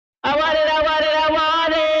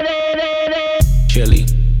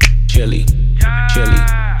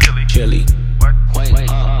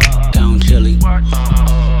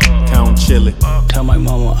chili. Tell my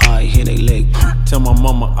mama I hit a lick. Tell my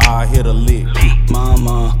mama I hit a lick.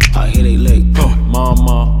 Mama, I hit a lick.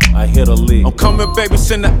 Mama, I hit a lick. I'm coming, baby,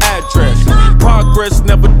 send the address. Progress,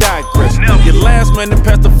 never digress. Your last man to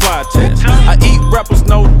pass the fly test. I eat rappers,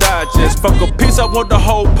 no digest. Fuck a piece, I want the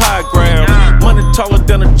whole pie grab. Money taller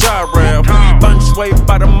than a giraffe. Fun sway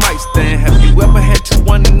by the mic stand. Have you ever had 2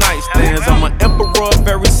 one night stands? I'm an emperor,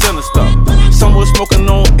 very sinister. Someone smoking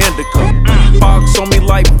on indica. Box on me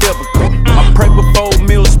like Vivica. I pray before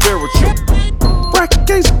meal spiritual. Bracket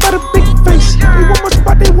case, got a big face. They want my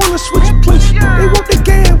spot, they wanna switch place. They want the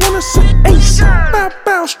game, wanna sit ace. Bow,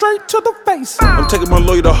 bow, straight to the face. I'm taking my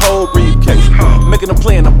lawyer the whole briefcase. Making them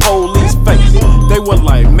play in the police face. They were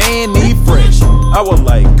like, man, need fresh. I was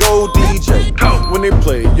like, go DJ. When they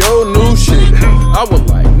play your new shit, I was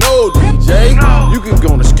like, no DJ. You can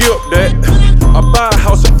go and skip that. I buy a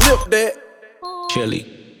house and flip that. Chili,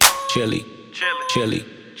 chili, chili,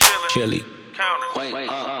 chili.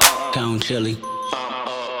 Count chili.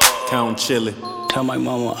 Count chili. Tell my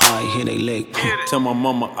mama I hit a lick. Tell my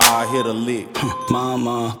mama I hit a lick.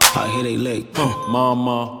 Mama, I hit a lick.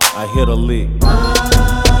 Mama, I hit a lick.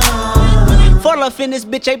 Fall off in this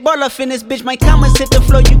bitch, I ball off in this bitch. My comments hit the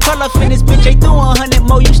floor, you call off in this bitch. I do 100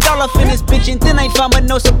 more, you stall off in this bitch. And then I found my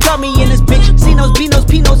nose, so call me in this bitch. Cinos, Beanos,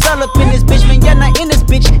 Pinos, all up in this bitch. Man, y'all not in this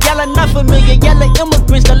bitch, y'all are not familiar. Y'all are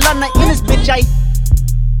immigrants, the law not in this bitch. I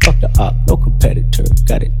Fuck the op, no competitor.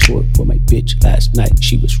 Got into it with my bitch last night.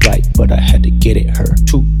 She was right, but I had to get it her.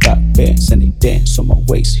 2 rock bands and they dance on my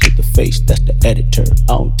waist. Hit the face, that's the editor.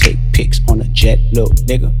 I don't take pics on a jet, little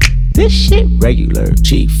nigga. This shit regular.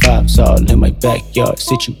 G5's all in my backyard.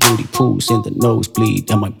 Sit you booty pools in the nosebleed.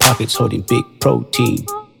 And my pockets holding big protein.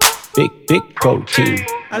 Big protein.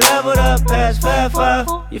 I leveled up past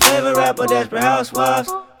 5'5". Your favorite rapper, Desperate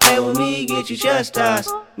Housewives. Play with me, get you chastised.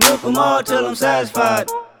 Milk them all till I'm satisfied.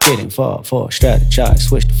 Getting far for strategize,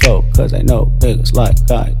 switch the flow, cause I know niggas like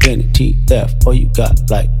identity theft. Or you got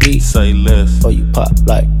like me, say less. Or you pop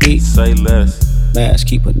like me, say less. Mask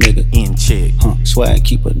keep a nigga in check, swag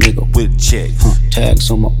keep a nigga with checks, tags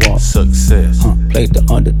on my wall, success, play the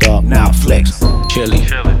underdog, now flex. Chili,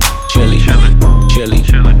 chili, chili, chili,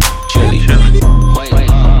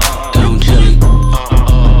 count chili,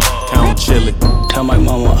 count chili. Tell my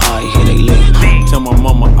mama I hit a lick. Tell my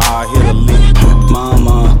mama I hit a lick.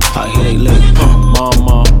 Mama, I hit a lick.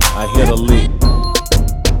 Mama, I hit a lick.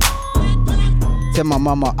 Tell my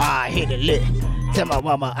mama I hit a lick. Tell my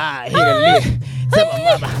mama I hit a lick.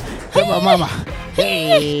 Tell my mama.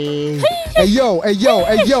 Hey. Hey yo,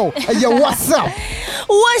 what's up?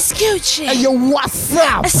 What's Gucci? Hey yo, what's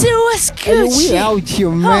up? I said, what's Gucci? Hey yo, we out here,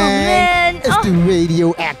 man. Oh, man. It's the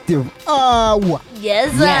radioactive.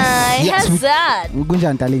 Yes, Hazard.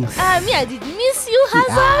 Gunjan darling. I did miss you,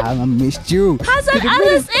 Hazard. I missed you. Hazard,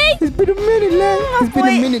 It's been a minute, lad.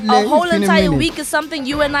 A whole entire week is something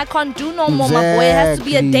you and I can't do no more, my boy. It has to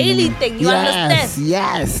be a daily thing. You understand?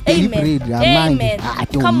 Yes. Amen. Amen. I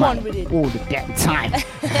don't Come mind on with it. all the damn time.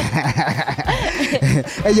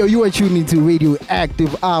 Hey yo, you are tuning to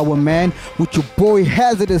Radioactive Hour, man, with your boy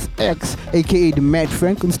Hazardous X, aka the Mad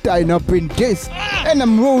Frankenstein, up in this. And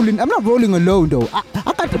I'm not rolling alone though. I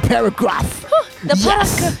got the paragraph. The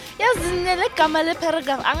paragraph. Yes, the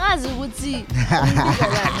paragraph. I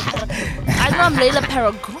know I'm Layla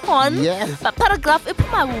Paragon. Yes. But paragraph is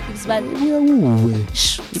my work.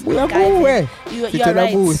 You're right. You're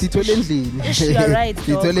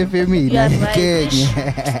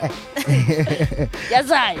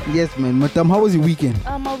right. Yes, man. Madam, how was your weekend?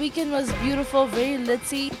 My weekend was beautiful, very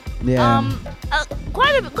litty. Yeah.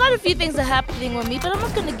 Quite a few things are happening with me, but I'm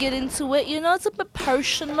not gonna get into it. You know, it's a bit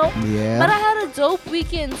personal. Yeah. But I had a dope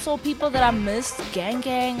weekend. Saw people that I missed,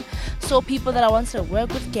 gang. Saw people that I wanted to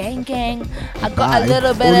work with, gang. I got a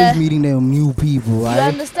little bit always meeting them new people, right? You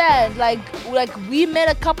understand? Like we met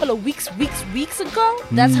a couple of weeks ago.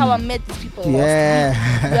 That's how I met these people. Yeah.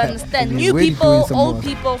 You understand? New people, old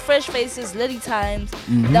people, fresh faces, litty times.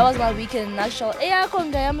 That was my weekend in a nutshell. I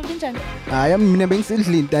am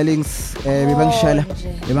bengisendlini darlings bebangishayela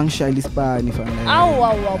isipani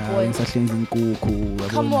fanele boy ngisahlenza inkukhu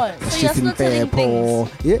come on so you're slaughtering things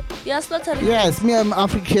you're slaughtering yes me I'm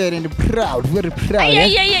African and proud very proud yeah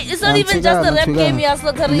it's not even just a rap game you're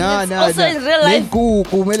slaughtering it's also in real life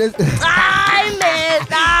inkukhu I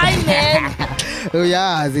man oh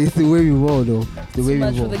yeah it's the way we roll though the way we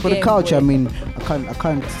roll for the culture. I mean I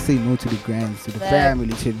can't say no to the grands, to the family,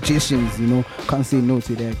 to the traditions, you know. Can't say no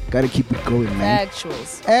to that. Gotta keep it going, man.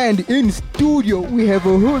 Actuals. And in studio we have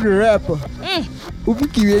a hood rapper.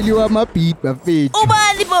 Ubikiweli wa beat, my face.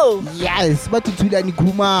 Ubali bo. Yes, bathi Thulani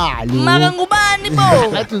Khumalo. Maka ngubani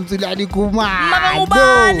bo. Bathi Thulani Khumalo. Maka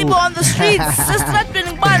ngubani bo on the streets.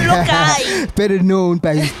 Sesitratweni ngubani lo guy. Better known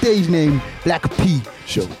by his stage name, Black P.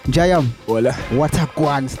 Sure. Jayam, Hola. what a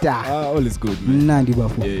Kwan star. All is good, man. Nandi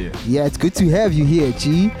Bafu. Yeah. Yeah, it's good to have you here,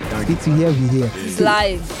 G. It's good to have you here. He's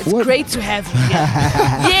live. It's What? great to have you here.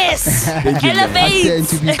 Yes. I tend Elevate.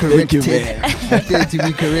 to be corrected. man. I tend to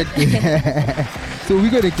be corrected. So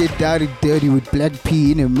we're gonna get down and dirty with Black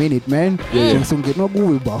P in a minute, man. So get no go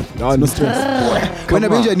with Bafu. No stress. When I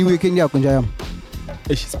mention you weekend, Jayam.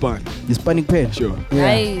 She's fun. The spanning pen. Sure.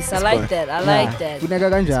 Nice. I like fine. that. I like that. Funeka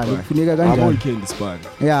kanjani? Funeka I'm all kanjani? king this fun.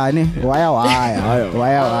 Yeah, ne. Why? Oh,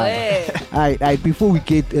 Alright, alright. Before we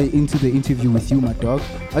get into the interview with you, my dog,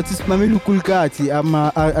 ati mamelu kulkati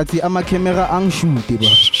ama camera ang shoot, ba?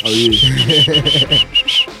 Oh yeah.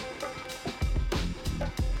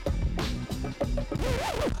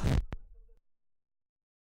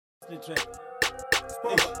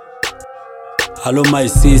 Hello my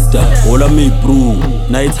sister, hola me bro.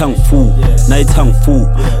 Night hang fu,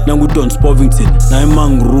 nangu Don Spovington, na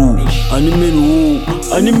mangru.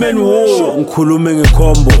 Animen wo. Nkhulume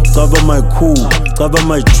ngecombo, cover my cool, cover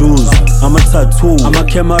my jewels. I'm a tattoo, I'm a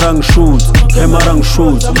camera shoot.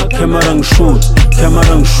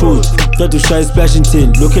 That to shy splashing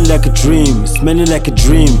tin, looking like a dream, smelling like a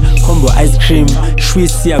dream. Combo ice cream,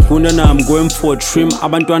 Shwisi Akunda na I'm going for a trim.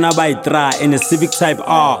 Abantwana by Tra in a Civic Type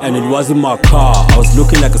R, and it wasn't my car. I was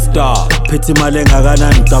looking like a star. Peti malenga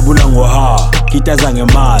kanan tabula ngoha. Kita zange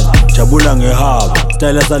mal, chabula ngehab.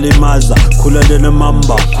 Style salimaza, cooler than a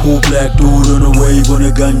mamba. Cool black dude on a wave on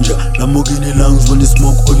a ganja. Lamborghini lungs when you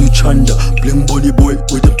smoke on you chanda. Bling body boy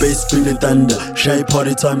with the bass bring the thunder. Shy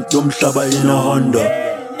party time, yom shlaba in a Honda.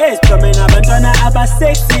 Hey, coming abantwana aba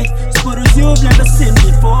sexy. Spurus you've never seen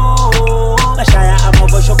before. Bashaya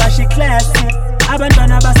amavosho bashi classic.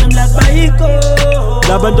 Abantwana basemlak bayikos.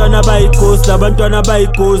 Labantwana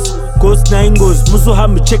bayikos. Ghost na ingozi, musu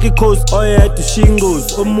hambi check coast. Oyedwa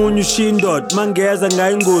shingos, omunye ushindot. Mangeza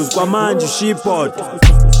ngayingozi, kwamanje shipot.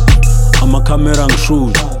 Ama camera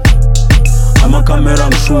ngishoot.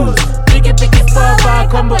 Piki foba,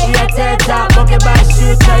 combo iyathetha. Bonke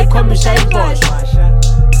bashita, ikhomisha ibosh.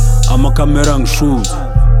 Ama camera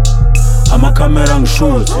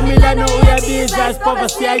ngishoot. Umilano uyabiza, spova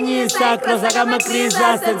siyanyisa. Kroza kama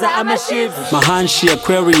kriza, senza ama-shifts. Mahanshi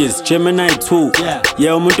Aquarius, Gemini 2.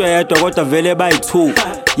 Yeah, umuntu oyedwa kodwa vele bayi-2.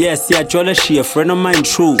 Yes, siyajola she a friend of mine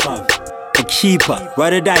true. A keeper,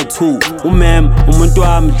 ride or die too. Umem, umuntu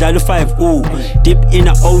wami dlala u5 deep in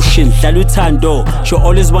the ocean, dlala uthando. She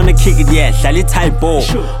always wanna kick it, yeah, dlala i-type-ball.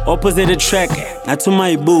 Opposite attract, not to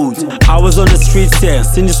my boots. I was on the streets here,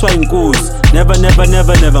 sindiswa inkunzi. Never,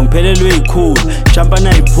 ngiphelelwe yikhulu. Jumpa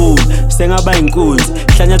nayipool, sengaba inkunzi.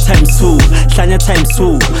 Hlanya times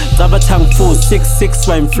 2, Zaba tang full, 6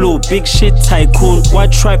 swine flu. Big shit tycoon,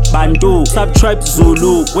 white tribe Bandu. Sub-tribe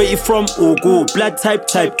Zulu, where you from Ugu. Blood type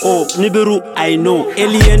O, Nibiru I know.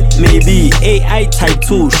 Alien maybe, AI type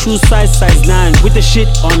 2. Shoe size 9, with the shit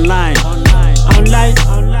online.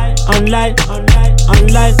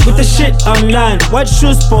 With the shit online. White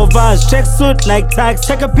shoes for vase, check suit like tags.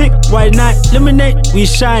 Take a pic, why not? Lemonade, we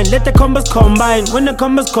shine. Let the combos combine. When the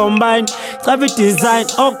combos combine, private design.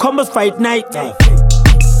 All combos fight night.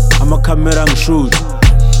 I'm a camera shoot.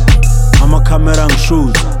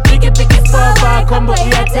 Piki foba, combo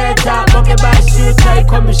iyathetha. Bonke bashita,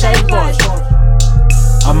 ikhomisha ibosh.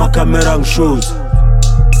 I'm a camera shoot.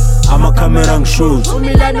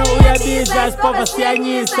 Umilano uyabiza, spova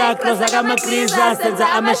siyanyisa. Kroza kama kriza, senza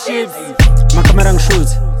ama-shifts. My camera shoot.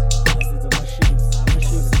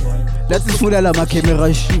 That's the food la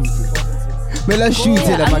camera shoot. Mela shoot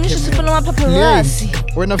la Angisho sifuna ama-paparazzi.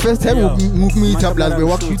 When the first time we meet up last we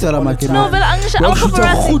walk shoot la camera. No, vele angisho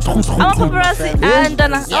ama-paparazzi.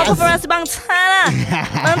 Antana, ama-paparazzi bangithana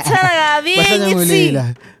kabi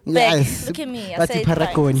ngithi. Yes. Look at me. I That's say a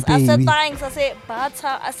Paragon, thanks. I say baby. thanks. I say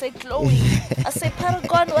butter. I say Chloe. I say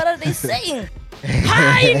Paragon. What are they saying?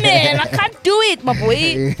 Hi, man. I can't do it, my boy.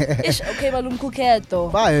 Ish, okay, balum kuketo.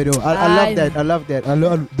 Fire though. I love that. I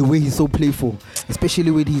love the way he's so playful, especially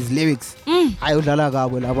with his lyrics. I udlala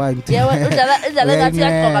gabo labantu. Yeah, udlala ngathi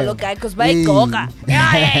yaqoqa lo guy because bayiqoqa.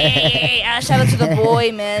 Yeah. Shout out to the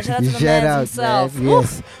boy, man. Shout out to the man himself. Man.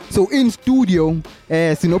 Yes. So in studio,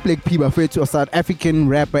 Sinoplex P Bafethu, a South African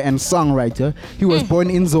rapper and songwriter. He was born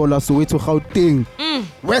in Zola, Soweto, Gauteng.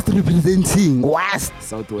 West representing West.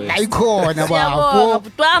 Southwest.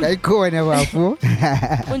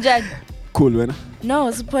 Unjani? Cool, man.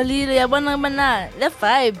 No, sipholile yabona mana le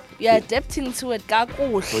vibe you're adapting to it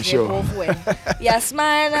kakuhle sure. both way. Yeah,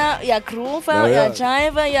 smile, yeah, groove, Yeah, yeah, yeah.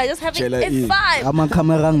 jive, yeah, just having Tshela a in. vibe. I'm a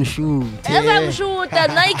camera shoot. As I'm shooting,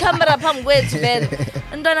 nayi camera phambi kwethu vele.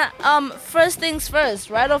 And then first things first,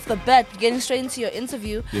 right off the bat, getting straight into your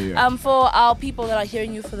interview. Yeah. For our people that are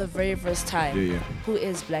hearing you for the very first time. Yeah. Who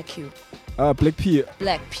is Black Q? Black P.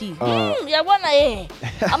 Black P. Yabona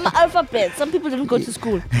I'm an alphabet. Some people didn't go to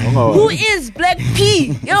school. Oh. Who is Black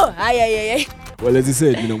P? Yo, ay. Well, as you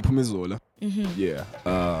said, mina ngiphume Zola. Yeah.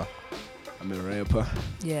 I'm a rapper.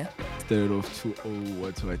 Yeah. Started off 20,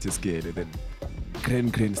 what I just get it. Then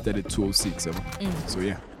Grand started 206. So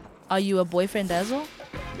yeah. Are you a boyfriend as well?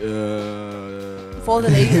 For the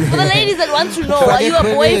ladies that want to know, are you a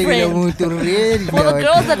boyfriend? For the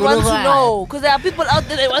girls that want to know, because there are people out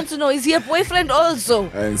there that want to know, is he a boyfriend also?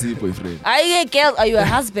 I ain't see boyfriend. I get girls, are you a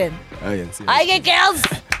husband? I ain't see. I get girls.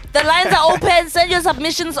 The lines are open. Send your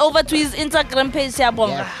submissions over to his Instagram page.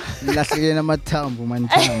 Siyabonga. Lahlele namathambo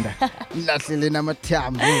manthanda. Lahlele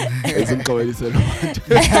namathambo.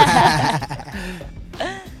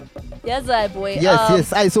 Yes, I boy.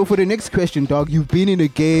 Yes. So for the next question, dog, you've been in the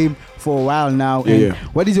game for a while now. Yeah.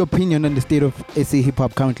 What is your opinion on the state of SA hip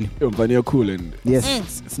hop currently? You're cool and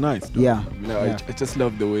yes, it's nice. Dog. Yeah. I just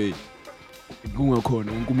love the way.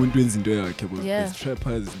 Yeah. There's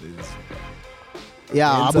trappers, there's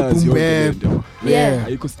yeah, dancers, boom yonke bap. lento. Yeah.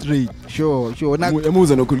 Ayikho straight. Sure.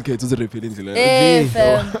 Emuza no cool kids uzirepele indlela.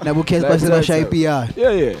 Fam. Nabo Kes That's basela right, shy sir. PR.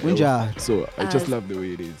 Yeah. Kunjani? So I just love the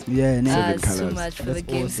way it is. Yeah, Seven Too Colours. much for the That's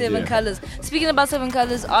game. awesome. 7 Yeah. Colors. Speaking about 7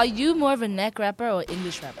 Colors, are you more of a neck rapper or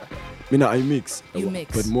English rapper? I mix. You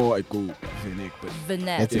mix. But more I go Venek. But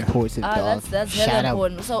Vernac. That's important, dog. That's Shout hella out.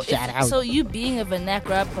 important. So, Shout out. so you being a Vernac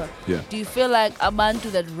rapper, Yeah. do you feel like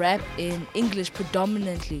abantu that rap in English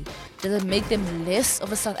predominantly, does it make them less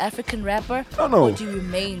of a South African rapper? No. Or do you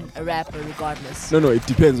remain a rapper regardless? No, it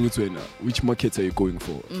depends which markets are you going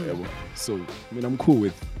for. Yabo. So I'm cool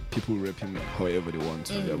with people rapping however they want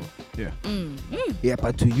to. Yabo. Yeah. Yeah,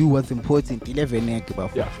 but to you, what's important? 11 neck,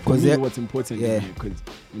 Yeah. For me, what's important because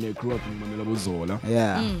I grew up in Mamelabo Zola.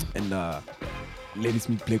 Yeah. And Ladies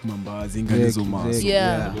Meet Black Mambas, Ingane Zomas. exactly.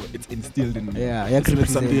 Yeah. It's instilled in me. Yeah, It's not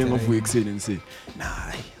something represent, of wake and say,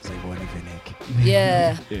 nah, so I want Venek.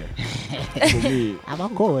 Yeah. Yeah. For me,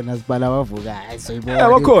 abakhona sibala bavuka so yeah,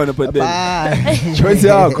 abakhona, but then choice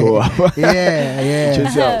yakho. yeah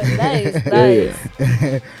Choice yakho.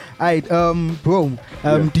 Nice. Alright, bro,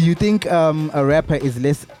 do you think a rapper is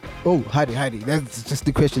less? Oh, Hadi, that's just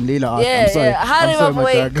the question Leila asked. Yeah, I'm sorry. Hurry I'm sorry, up, my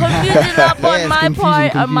wait. dog. Confusion up on Yes, my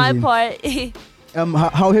part. On my confusion.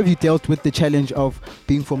 part. How have you dealt with the challenge of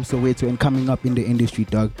being from Soweto and coming up in the industry,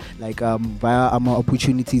 dog? Like via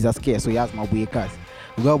opportunities are scarce, so you ask my way guys.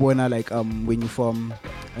 Like when you're from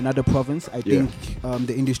another province, I think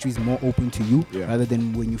the industry is more open to you rather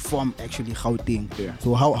than when you're from actually Gauteng. Yeah.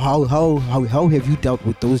 So how have you dealt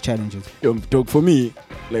with those challenges? Dog, for me,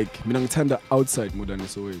 like mina ngithanda outside more than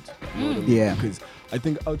Soweto. You know what I mean? Yeah. Because I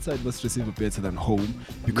think outside must receive better than home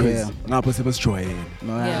because Yeah. ngapha sebasjoyene.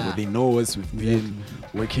 Yeah. They know us, we've been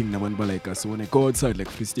working nabantu like us. So when I go outside like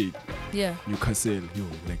Free State, Yeah. Newcastle,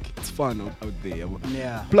 like it's fun out there.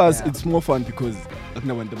 Yeah. Plus it's more fun because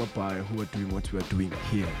akunabantu ababhayo who are doing what we are doing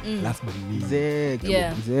here. Last but not least. Exactly.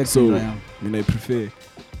 Yeah. Exactly. So yeah. I prefer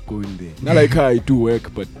going there. Not like how I do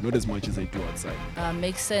work, but not as much as I do outside.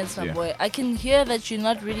 Makes sense, my Yeah. boy. I can hear that you're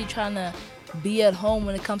not really trying to be at home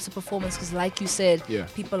when it comes to performance because, like you said,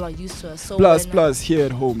 people are used to us. So Plus here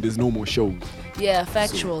at home, there's no more shows. yeah,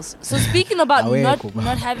 factuals. So speaking about Aweko,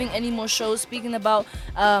 not having any more shows, speaking about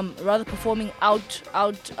rather performing out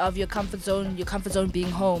of your comfort zone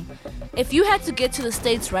being home. If you had to get to the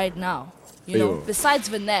States right now, you know, Ayo. besides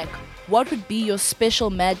Vernac, what would be your special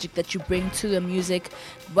magic that you bring to the music?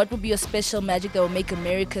 What would be your special magic that will make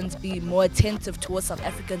Americans be more attentive towards South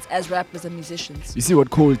Africans as rappers and musicians? You see what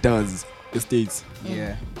Cole does, the States.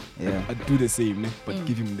 Yeah. I do the same, but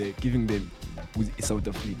giving them with South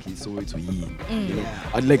Africa, so it's you know.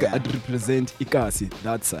 I'd represent Ikasi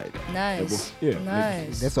that side. Nice. Yeah.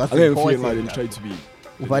 Nice. That's what's I don't feel important. like and try to be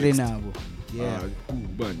the Ubade next, nabo. Yeah.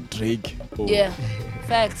 Drake. Or Yeah.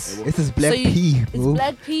 Facts. This is Black P, It's bro.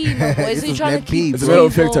 Black P, my boy. This So you're is trying Black to keep P. As a matter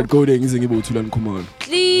of fact, people I'd go there and sing about Tulan Kuman.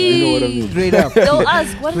 clean. You know what I mean? Straight up. They'll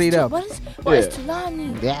ask, what Straight is up. what is Yeah.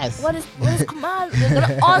 Tulani? Yes. What is Kamal? They're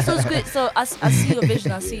gonna ask those quick. So I see your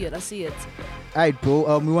vision. I see it. Alright,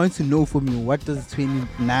 bro. We want to know from you, what does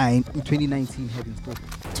 2019 have in store?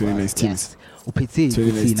 2019. Yes. Upete.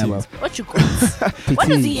 2019. What you call it? What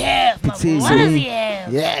does he have? my boy? Pity. What does he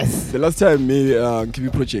have? Yes. The last time me Kiwi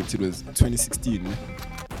project, it was 2016.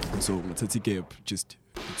 So I took a gap just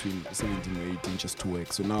between 17 and 18 just to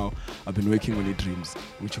work. So now I've been working on the Dreams,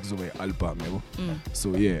 which is my album.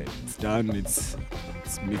 So yeah, it's done. It's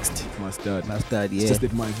mixed, mastered. Mastered, It's yeah. just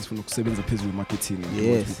that mine is for seven physical marketing. And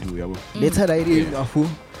Yes. what we do, Let's have writing, Afu.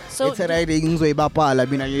 So Let's have writing. I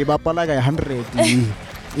mean, I like 100.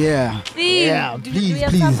 Yeah. Steve, Yeah, do please, we have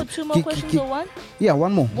please. time for 2 more questions or one? Yeah,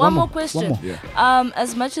 one more. One more question. One more. Yeah.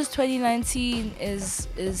 As much as 2019 is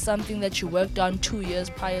something that you worked on 2 years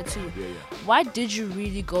prior to, why did you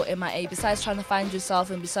really go MIA besides trying to find yourself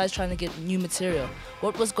and besides trying to get new material?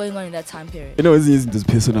 What was going on in that time period? You know, it's just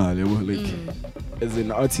personal, like as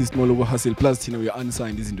an artist, more over hustle. Plus, you know, we're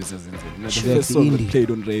unsigned. These industries. The first song that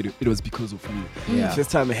played on radio, it was because of me. Yeah. The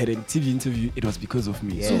first time I had a TV interview, it was because of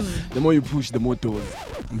me. Yes. So the more you push, the more doors.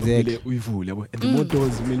 Exactly. And the more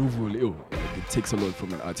doors, it takes a lot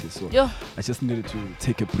from an artist. So Yeah. I just needed to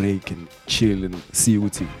take a break and chill and see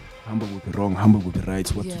what Humble would be wrong, humble would be right,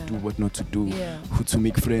 what to do, what not to do, Yeah. who to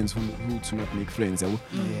make friends, who to not make friends.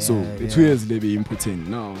 So Yeah. 2 years later, important.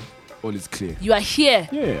 Now all is clear. You are here.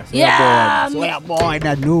 Yeah. Yeah. So yeah, boy, I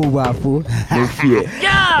know, Afu. No fear.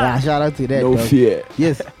 Yeah, shout out to that. No dog. fear.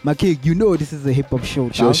 Yes, my kid, you know this is a hip hop show.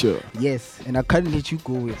 Sure, dog. sure. Yes, and I can't let you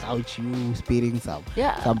go without you spitting some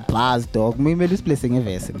bars, dog. Maybe this blessing a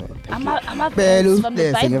verse, dog. I'm a Bello from the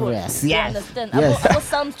blessing a Bible. verse. You Yes. understand? Yes. I was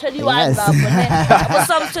Psalms 21 Yes. now, I was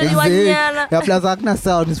Psalms 21 nyana. Yeah, plus akna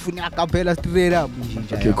sound is funny acapella straight up.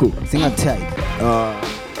 Okay, cool. Sing a tight.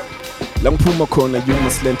 Lang Puma corner, you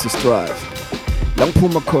must learn to strive. Lang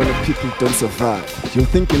Puma corner, people don't survive. You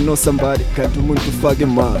think you know somebody, can't do to fucking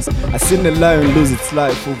Mars. I seen a lion lose its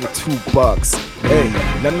life over $2. Hey,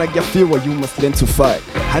 Lana Gafiwa, you must learn to fight.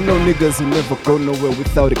 I know niggas who never go nowhere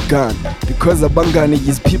without a gun. Because Abangani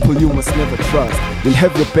is people you must never trust. You'll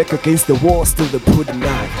have your back against the wall, still they put a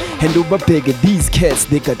knife. And over bigger, these cats,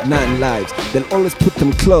 they got 9 lives. They'll always put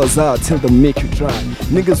them claws out till they make you dry.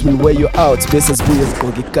 Niggas will wear you out, best as we as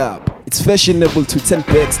go get up. It's fashionable to 10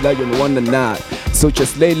 bags, lie on 1 and 9. So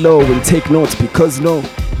just lay low and take notes because no,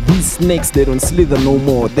 these snakes they don't slither no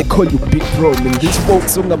more. They call you big bro, and these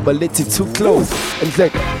folks don't ever let it too close. In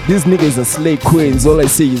fact, these niggas are slay queens, all I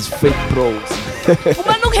see is fake bros. Who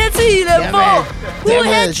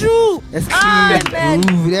hit you? That's Aye, clean. man.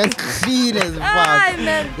 Ooh, that's clean as fuck. Aye,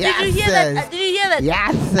 man. Yes, Did you hear sir. that? Did you hear that?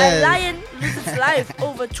 Yes, A sir. lion loses its life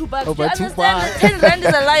over $2. Over you $2. understand that 10 rand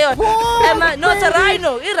is a lion. No, it's a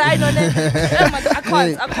rhino. A rhino.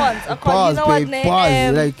 I can't. Pause, You know what, babe, ne?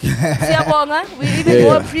 pause. Like, Siyabonga. We're even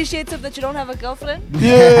more appreciative that you don't have a girlfriend.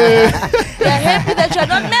 Yeah. We're happy that you're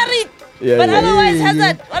not married. Yeah, But yeah. otherwise, Yeah,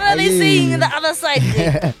 Hazard, what are they yeah. saying in the other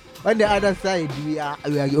side? on the other side, we are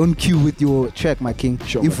on cue with your track, my king.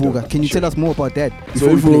 Sure, Ifuga. my Can you sure. tell us more about that?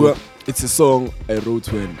 So before we play it? it's a song I wrote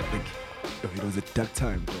when it was a dark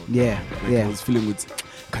time, bro. Yeah, Like yeah. I was feeling with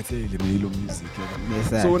Melilo music. Yes,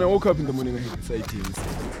 sir. So when I woke up in the morning, I had this idea.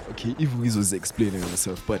 Okay, if Wiz was explaining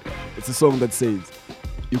herself, but it's a song that says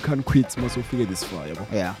you can't quit once you figure this far,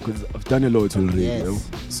 Yeah. because I've done a lot already. Yes.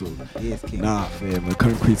 So Yes, king. nah, fam, I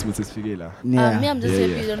can't quit once it's figure lah. Yeah. Me, I'm just Yeah,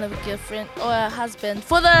 happy yeah. you don't have a girlfriend or a husband.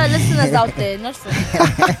 For the listeners out there, not for me.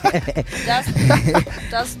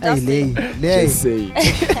 Just Hey, it. lay. Just say,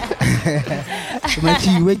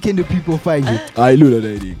 Machi, where can the people find you? I love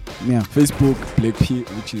that idea. Yeah. Facebook, Black P,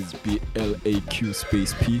 which is BLAQ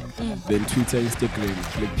space P. Then Twitter, Instagram,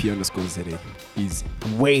 Black P _ ZA. Easy.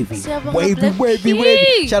 Wavy. Siyabonga, Wavy, Black wavy, P.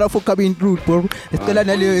 wavy. Shout out for coming through, bro. Esicela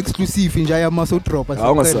naleyo exclusive nje ayamaso drop.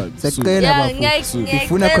 Awungasabi. Sicela Yeah, bafo.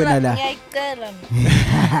 Ngifuna khona la. ngiyayicela.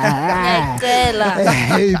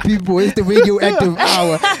 Hey people, it's the radio active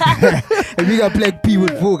hour. And we got Black P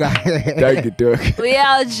with Fuga. Thank you, dog. We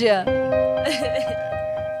out here.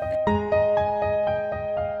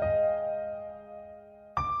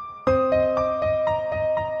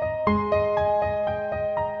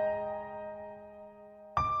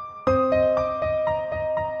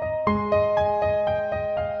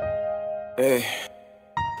 Hey,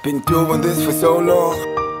 been doing this for so long.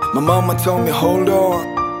 My mama told me, hold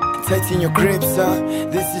on, tighten your grip, son.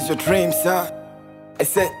 This is your dream, son. I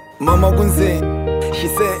said, Mama Gunze. She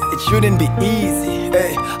said it shouldn't be easy.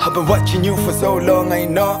 Hey, I've been watching you for so long. I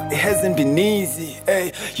know it hasn't been easy.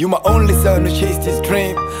 Hey, you my only son who chased his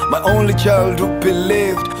dream, my only child who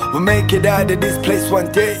believed we'll make it out of this place one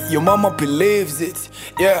day. Your mama believes it.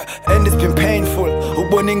 Yeah, and it's been painful.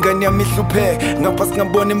 Ubona ingane yami ihlupheka, ngapha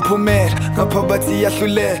singabona imphumela, ngapha bathi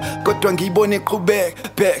iyahluleka, kodwa ngiyibona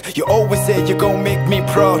iqhubeka. Back, you always say you gon' make me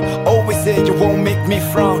proud, always say you won't make me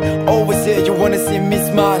frown, always say you wanna see me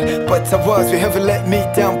smile, but I was, you haven't let me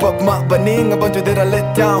down. But my baning about you that I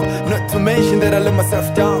let down, not to mention that I let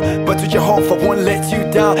myself down, but with your hope I won't let you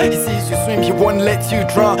down. down. He sees you swim, he won't let you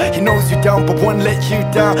drown. He knows you down, but won't let you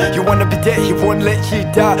down. You wanna be dead, he won't let you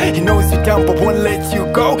die. He knows you down, but won't let you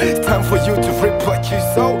go. It's time for you to reap what you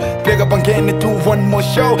sow. Beg up again and do one more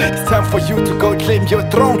show. It's time for you to go claim your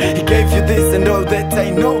throne. He gave you this and all that I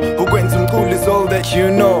know. Who went to school is all that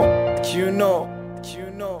you know. You know.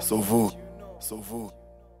 So vous.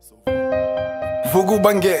 Vugu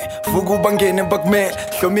bange ne bagmel.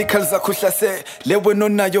 Hlomi khalza kuhlase. Lewe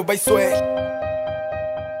nonayo bayiswele.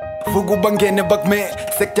 Vugu bange ne bagmel.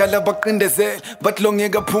 Sekdala baqindezel.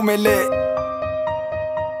 Batlongeka phumelele.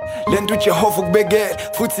 Lento Jehova ukubekela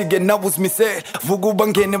futhi ke nawe uzimisele. Vugu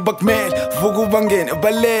bangene bagmel. Vugu bangene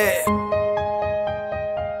bale.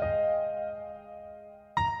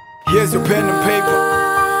 Here's your pen and paper.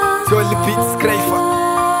 Tolly beat skryfa.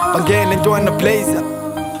 Bangene ntwana blazer.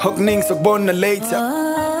 Hognings ukubona later.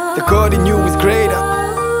 The God in you is greater.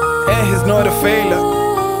 And he's not a failure.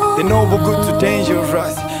 They know we're good to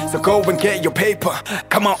dangerous. So go and get your paper.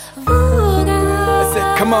 Come on. I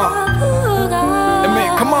said come on.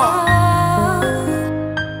 Come on.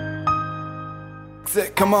 Say,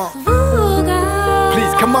 come on.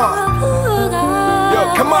 Please, come on. Yo,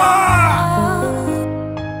 come on.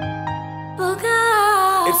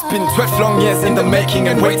 It's been 12 long years in the making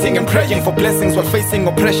and waiting and praying for blessings while facing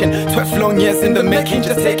oppression. 12 long years in the making,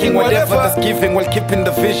 just taking whatever that's given while keeping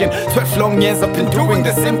the vision. 12 long years I've been doing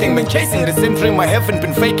the same thing, been chasing the same dream I haven't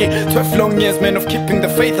been faking. 12 long years, man, of keeping the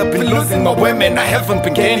faith. I've been losing my way, man, I haven't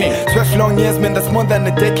been gaining. 12 long years, man, that's more than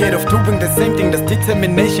a decade of doing the same thing, that's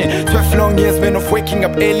determination. 12 long years, man, of waking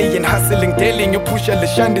up early and hustling daily and you push all the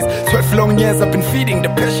shandis. 12 long years I've been feeding the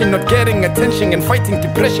passion, not getting attention and fighting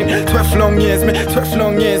depression. 12 long years, man, 12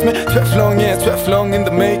 long years, man, 12 long years, 12 long in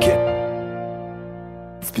the making.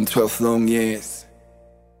 It's been 12 long years.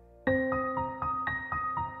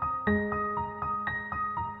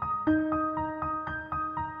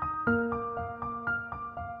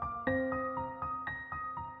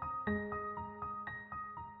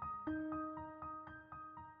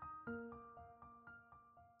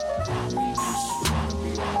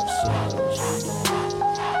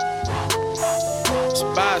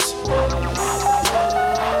 Spice.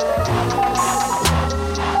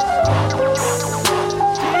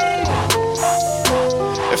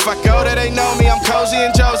 If I go there, they know me. I'm Cozy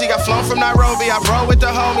and Josie. Got flown from Nairobi. I roll with the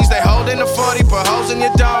homies. They holding the 40, put holes in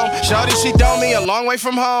your dome. Shorty, she don't me a long way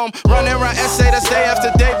from home. Running around SA, that's day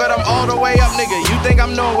after day, but I'm all the way up, nigga. You think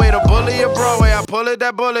I'm no way to bully your bro? Way I pull it,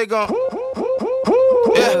 that bullet gon'.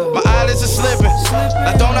 Yeah, my eyelids are slipping.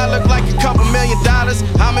 Now don't I look like a couple $1 million?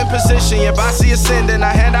 I'm in position, yeah, I see ascending.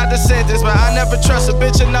 I hand out the sentence, but I never trust a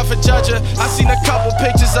bitch enough to judge her. I seen a couple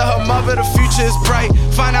pictures of her mother, the future is bright.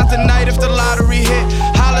 Find out tonight if the lottery hit.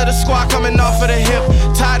 Holla the squad coming off of the hip.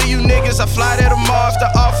 Tired of you niggas, I fly there tomorrow if the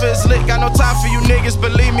offer is lit. Got no time for you niggas,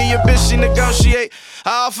 believe me, your bitch, she negotiate.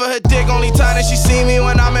 I offer her dick, only time that she see me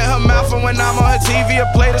when I'm in her mouth and when I'm on her TV. A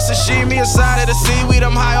plate of sashimi, a side of the seaweed.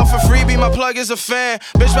 I'm high off a freebie, my plug is a fan.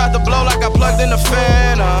 Bitch about to blow like I plugged in the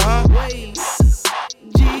fan,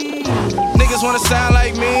 Niggas wanna sound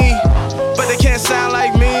like me, but they can't sound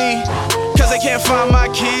like me, cause they can't find my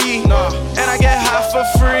key. And I get high for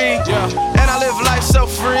free, and I live life so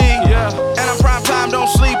free, and I'm prime time, don't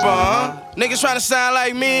sleep, Niggas tryna sound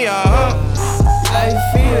like me, I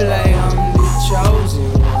feel like I'm the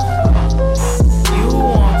chosen one. You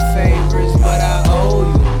want favors, but I owe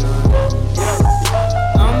you none.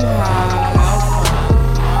 I'm high, I'll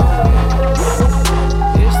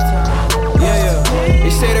find this time. Yeah. They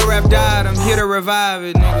say the rap died, I'm here to revive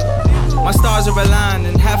it, nigga. My stars are aligned,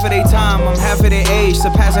 and half of their time, I'm half of their age,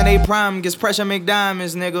 surpassing their prime, gets pressure make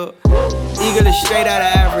diamonds, nigga. Eagle is straight out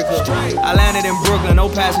of Africa. I landed in Brooklyn, no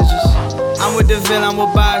passages. I'm with DeVille, I'm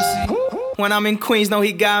with Bossy. When I'm in Queens, know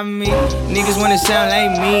he got me. Niggas wanna sound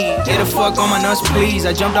like me. Get the fuck on my nuts, please.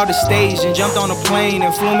 I jumped off the stage and jumped on a plane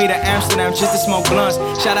and flew me to Amsterdam just to smoke blunts.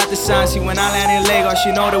 Shout out to Sansi when I land in Lagos,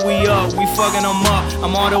 you know that we up. We fucking them up,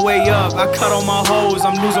 I'm all the way up. I cut on my hoes,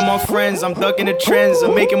 I'm losing my friends. I'm ducking the trends,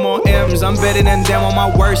 I'm making more M's. I'm better than them on my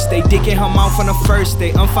worst day. Dick in her mouth on the first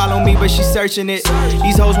day. Unfollow me, but she searching it.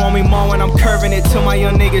 These hoes want me more when I'm curving it. To my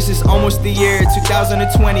young niggas, it's almost the year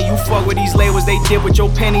 2020. You fuck with these labels, they did with your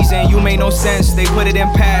pennies and you made no sense. They put it in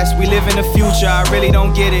past, we live in the future, I really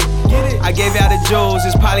don't get it. I gave y'all the jewels,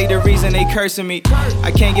 it's probably the reason they cursing me.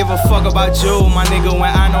 I can't give a fuck about you, my nigga, when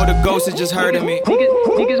I know the ghost is just hurting me.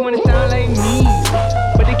 Niggas wanna sound like me,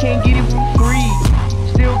 but they can't get it for free.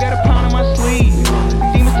 Still got a pound on my sleeve.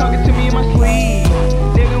 Demons talking to me in my sleeve.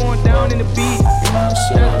 Nigga want down in the beat,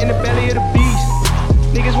 in the belly of the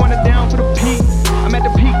beast. Niggas want it down for the peak. I'm at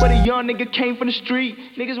the peak, but a young nigga came from the street.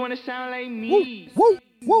 Niggas wanna sound like me. Woo,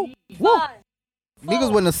 woo, woo, woo.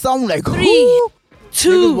 Niggas wanna sound like 3, who? 2,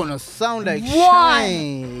 Niggas wanna sound like 1.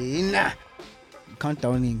 Shine.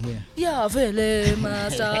 Countdown in here. Ja, vele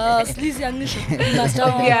masters. Lizzie Agnisha.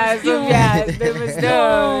 Masters. Yeah, they must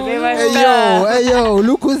know. They must Hey yo,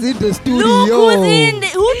 look who's in the studio. Look who's in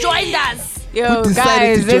who joined us. Yo, Who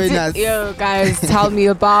decided guys, to join us? yo, guys, tell me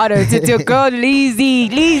about it. It's your girl, Lizzie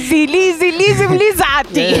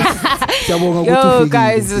Mlizati. Yo,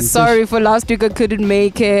 guys, sorry for last week. I couldn't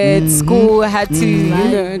make it. School had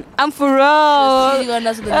to. I'm for real.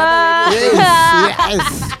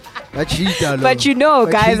 Yes. But you know,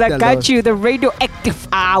 guys, I got you the radioactive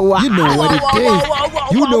hour. You know what it is.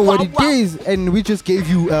 You know what it is. And we just gave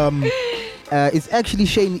you it's actually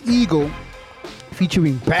Shane Eagle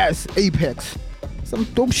featuring Bass Apex. Some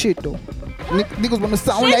dope shit though. Niggas wanna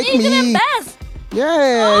sound Shane like Eagle me. and Bass.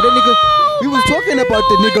 Yeah, the nigga. We was talking about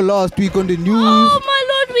the nigga last week on the news. Oh my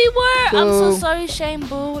lord, we were. I'm so So- sorry, Shane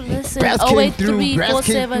Boo. Listen, Brass came through, Brass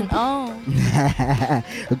came 08347.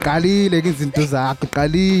 Kalile ke izinto zakho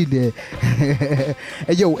kalile.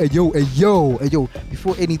 Ayo.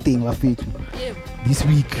 Before anything, bafethu.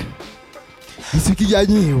 This week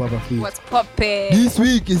iyanyiwa bafethu. What's poppin'? This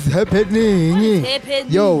week is happening.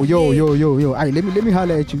 Yo. Alright, let me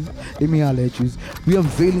holler at you. We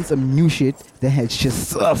unveiling some new shit that has just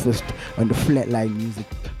surfaced on the Flatline Music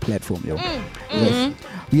platform, yo. Yes.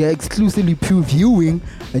 We are exclusively previewing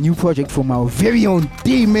a new project from our very own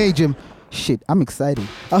D Major. Shit, I'm excited.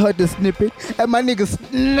 I heard the snippet and my nigga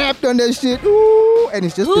snapped on that shit. Ooh, and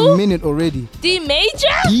it's just a minute already. D Major?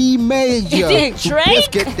 D Major. D Drake? Let's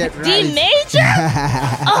get that right. D Major?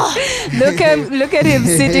 Look at him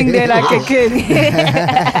sitting there like a kid.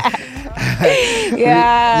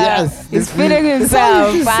 Yes. He's feeling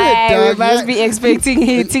himself. Fine. We must be expecting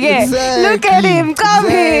hit. Yeah. Look at him. Come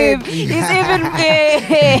him. He's even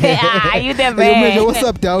you the Hey, man. Major, what's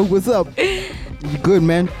up, dog? What's up? You good,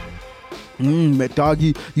 man? Dog,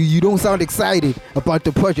 you don't sound excited about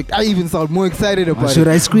the project. I even sound more excited about Should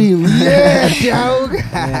it. I scream? Yeah, dog.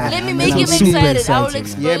 Let me make I'm him super excited. I will excited,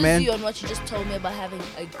 expose man. Yeah, man. you on what you just told me about having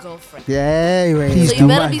a girlfriend. Yeah, right. Please So do. you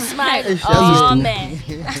better be smiling. Please Oh do. man.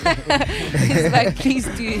 He's like, please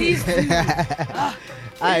do.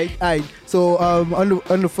 Alright. So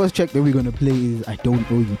on the first track that we're gonna play is I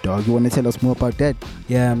Don't Owe You, dog. You wanna tell us more about that?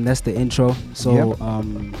 Yeah, that's the intro. So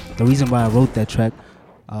the reason why I wrote that track,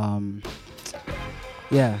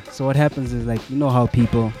 so what happens is, like, you know how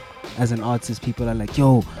people, as an artist, people are like,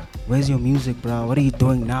 yo, where's your music, bro? What are you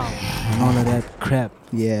doing now? And all of that crap.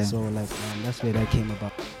 Yeah. So like that's where that came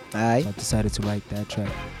about. Alright. So I decided to write that track.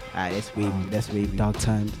 That's wavy. Dark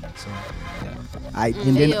timed. So yeah. Alright,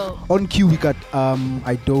 and then Ayo. on cue we got I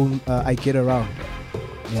Get Around.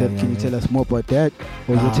 So can you tell us more about that?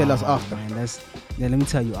 Or you'll tell us after? Man, let me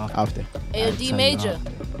tell you after. Ayo, I'll D tell you Major.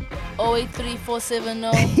 after.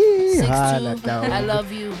 0834706 Holla, dog. I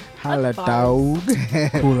love you. Holla, What dog.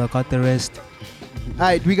 Cool, I got the rest.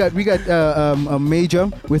 Alright, we got a Major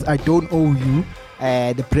with I Don't Owe You.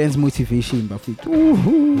 The brand's motivation, Buffy.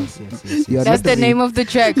 Yes. You are That's not the name of the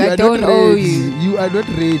track. you I are don't not owe ready. you. You are not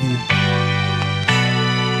ready.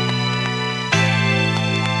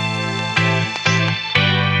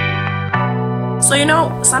 So you know,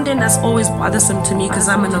 something that's always bothersome to me, because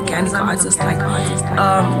I'm an organic artist, like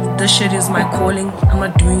this shit is my calling. I'm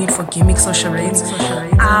not doing it for gimmicks or charades.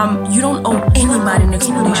 You don't owe anybody an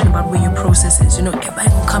explanation about where your process is. You know, everybody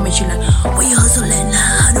will come at you like, where you hustling?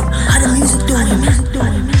 How the music doing?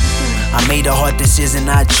 I made a hard decision,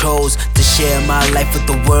 I chose to share my life with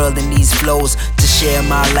the world in these flows. To share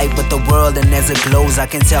my life with the world, and as it glows, I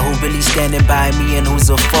can tell who really standing by me and who's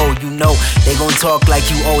a foe. You know, they gon' talk like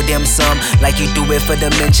you owe them some, like you do it for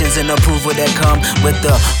the mentions and approval that come with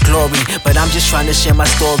the glory. But I'm just trying to share my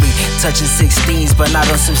story, touching 16s, but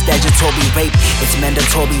not on some statutory rape. It's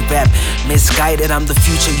mandatory rap, misguided, I'm the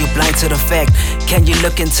future, you blind to the fact. Can you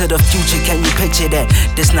look into the future, can you picture that?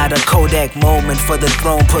 This not a Kodak moment for the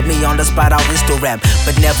throne, put me on the spot on Instagram,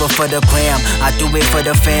 but never for the gram. I do it for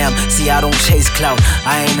the fam. See, I don't chase clout,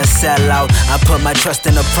 I ain't a sellout. I put my trust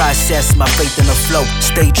in the process, my faith in the flow.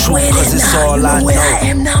 Stay true, cause it's all you know I where know. I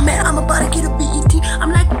am now, man. I'm about to get a BET.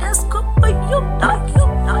 I'm like, that's good for you, dog.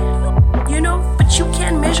 You know, but you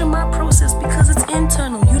can't measure my process because it's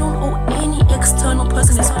internal. You don't owe any external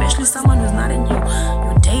person, especially someone who's not in your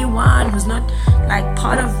day one, who's not like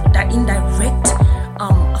part of that indirect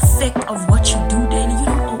effect of what you do daily. You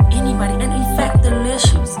don't owe anybody. And in fact, the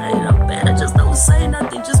less you say, the better. Just don't say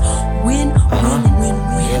nothing. Just win.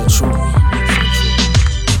 Yeah, true.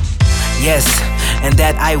 Yes, and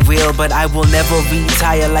that I will. But I will never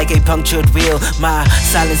retire like a punctured wheel. My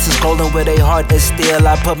silence is golden with a heart is steel.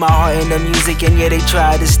 I put my heart in the music and yeah, they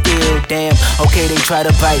try to steal. Damn, okay, they try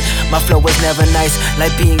to bite. My flow was never nice,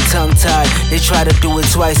 like being tongue-tied. They try to do it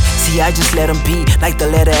twice. See, I just let them be like the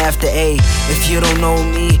letter after A. If you don't know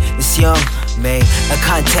me, it's Young May. A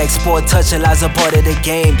contact sport, touching lies a part of the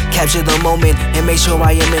game. Capture the moment and make sure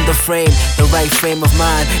I am in the frame. The right frame of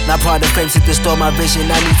mind, not part of frames to distort my vision.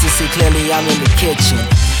 I need to see clearly, I'm in the kitchen.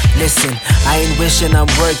 Listen, I ain't wishing, I'm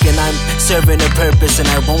working. I'm serving a purpose and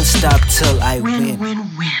I won't stop till I win. Win.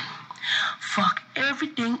 Fuck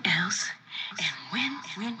everything else and win.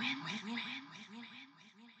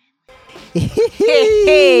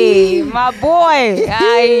 Hey, my boy.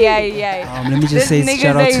 Aye. Let me just say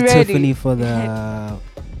shout out to ready. Tiffany for the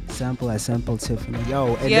sample. I sampled Tiffany.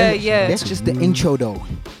 Yo, and Yeah. that's just the intro though.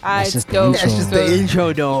 That's just the dope. intro. That's just the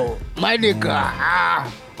intro though. My nigga.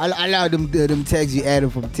 I love them tags you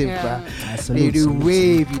added from Tiff, Yeah. bro. They do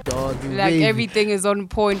wavy, dog. Like everything is on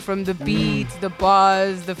point from the beats, the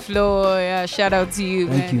bars, the flow. Yeah, shout out to you,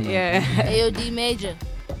 Thank man. you, Yeah. AOD Major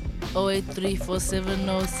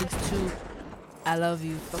 08347062. I love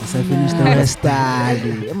you. Since I finished the rest.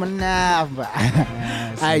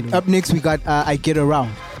 Alright, up next we got I Get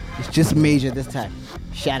Around. It's just Major this time.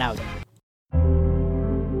 Shout out.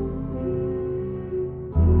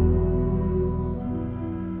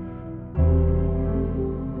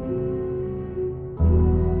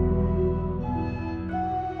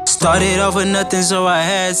 Started off with nothing, so I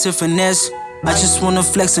had to finesse. I just wanna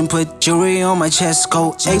flex and put jewelry on my chest.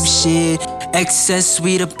 Go ape shit, excess,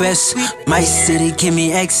 we the best. My city give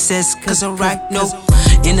me access, cause I rock no.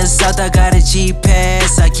 In the south, I got a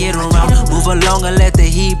G-Pass. I get around, move along and let the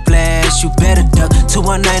heat blast. You better duck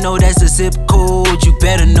 219, oh, that's the zip code. You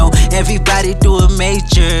better know. Everybody do a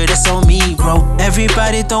major, that's on me, bro.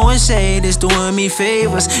 Everybody throwing shade, it's doing me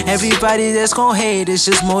favors. Everybody that's gon' hate, it's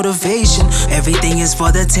just motivation. Everything is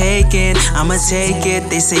for the taking, I'ma take it.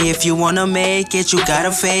 They say if you wanna make it, you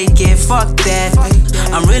gotta fake it. Fuck that.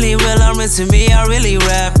 I'm really real, I'm into me, I really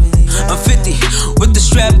rap. I'm 50 with the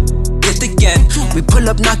strap. Get the gap. We pull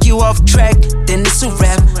up, knock you off track, then it's a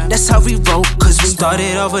wrap. That's how we roll, cause we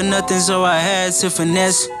started off with nothing, so I had to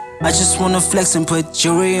finesse. I just wanna flex and put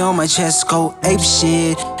jewelry on my chest. Go ape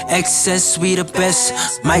shit, excess, we the best.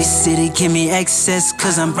 My city give me access,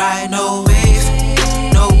 cause I'm riding no wave,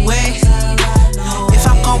 no way. If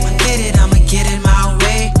I'm gon' get it, I'ma get it my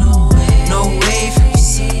way. No wave,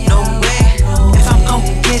 no way. If I'm gon'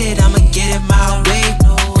 get it, I'ma get it my way.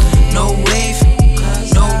 No wave,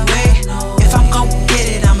 no way. If I'm gon' get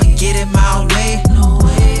it, I'ma get it my way.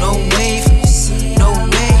 No wave, no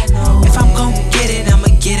way. If I'm gon' get it, I'ma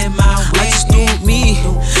get it my way. I just do me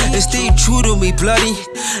and stay true to me, bloody.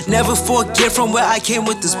 Never forget from where I came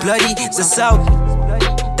with this bloody. The South,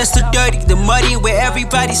 that's the dirty, the muddy, where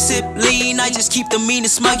everybody sip lean. I just keep the mean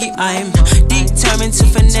and smuggy. I'm determined to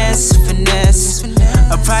finesse.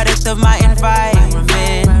 A product of my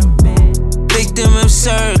environment. Victim of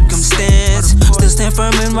circumstance. Still stand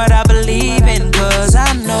firm in what I believe in, cause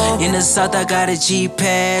I know. In the south I got a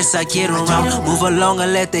G-Pass. I get around, move along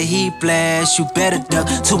and let the heat blast. You better duck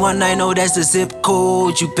 219, oh, that's the zip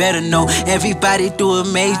code. You better know. Everybody do a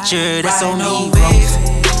major, that's on me, bro.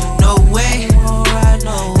 No way.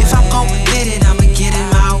 If I'm gon' get it, I'ma get it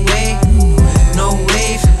my way. No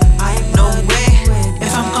wave, no way.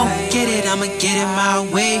 If I'm gon' get it, I'ma get it my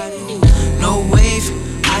way. No wave,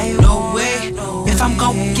 no way. If I'm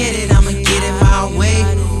gon' get it, I'ma get it my way.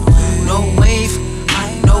 No wave,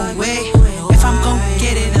 no way. If I'm gon'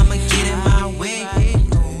 get it, I'ma get it my way.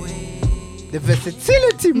 The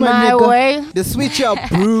versatility, my My nigga. way. The switch up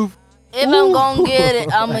groove. If I'm gon' get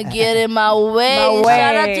it, I'ma get it my way. My way.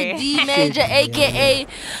 Shout out to D Major, aka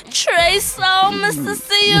Trey Song, Mr.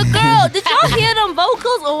 See Girl. Did y'all hear them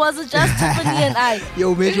vocals or was it just Tiffany and I?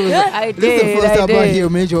 Yo, Major was I this is the did, first I time I did. hear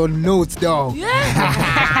Major on notes, dog.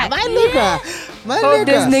 Yeah. My nigga. My Hope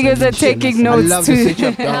these nigga. niggas are taking notes I love too. the switch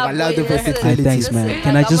up, dog. I love the Listen. versatility. Thanks, man. Listen,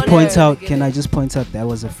 Can I like, just I'm point gonna out? get Can it. I just point out that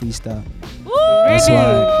was a freestyle? Really? That's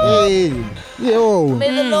why. Hey, yo.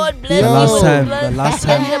 May the Lord bless The you. last with time- blood the last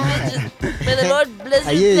and time. your bitches. May the Lord bless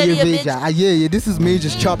I you. hear Tell you, your Major. bitch. I hear you. This is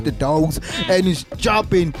Major's Chop the Dogs, and it's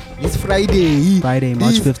dropping. It's Friday. Friday,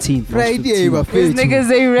 March 15th. Friday, my These face.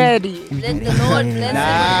 niggas ain't ready. Let the Lord bless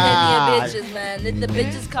Nah. you with plenty of bitches, man. Let the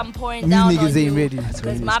bitches come pouring These down on niggas ain't you. ready.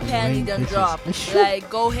 Cause my panty done dropped. Like,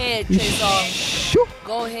 go ahead, Trey Song. Sure.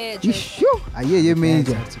 Go ahead, You Trey. sure? I hear you,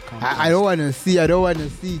 Major. have to come I don't want to see. I don't want to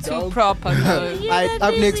see, Too dog. proper, no.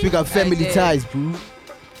 Up next we got Family did. Ties, bro.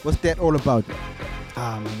 What's that all about?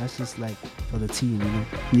 Man, that's just like for the team, you know.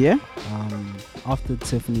 Yeah. After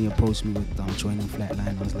Tiffany approached me with joining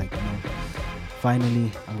Flatline, I was like,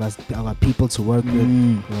 finally, I got people to work with.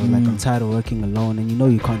 I was like, I'm tired of working alone, and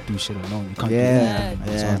you can't do shit alone. You can't do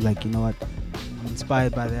that. So I was like, you know what? I'm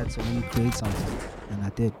inspired by that, so let me create something, and I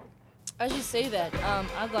did. As you say that,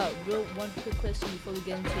 I got one quick question before we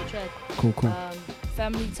get into your track. Cool.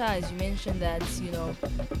 Family ties. You mentioned that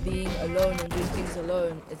being alone and doing things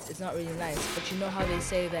alone, it's not really nice. But you know how they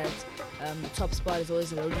say that the top spot is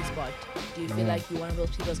always the lonely spot. Do you feel like you're one of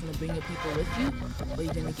those people that's gonna bring your people with you, or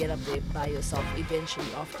you're gonna get up there by yourself eventually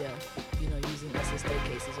after using us as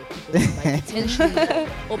staircases, or people who might potentially,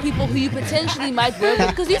 or people who you potentially might work with?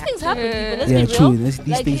 Because these things happen. People, let's be real. True.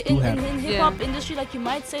 These things do happen. In hip hop industry, like you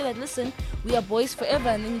might say that, listen, we are boys forever,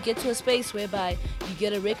 and then you get to a space whereby you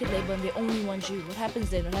get a record label and they only want you. What happens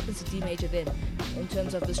then? What happens to D Major then, in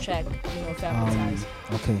terms of this track? Family ties.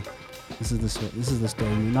 Okay, this is the story.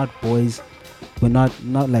 We're not boys. We're not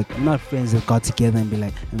friends that got together and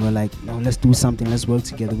we're like, no, let's do something. Let's work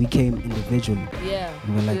together. We came individually. Yeah.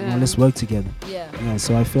 And we're like, no, let's work together. Yeah. Yeah.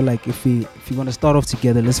 So I feel like if we want to start off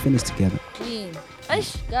together, let's finish together. Clean.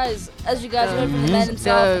 Guys, as you guys heard from the man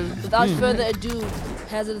himself, without further ado,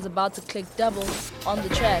 Hazard is about to click double on the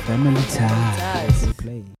track. Family ties.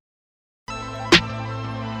 Play.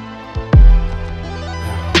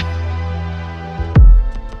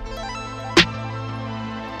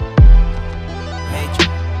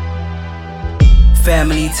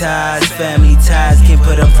 Family ties, can't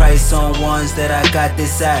put a price on ones that I got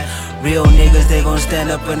this at. Real niggas, they gon' stand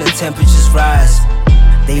up when the temperatures rise.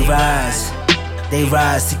 They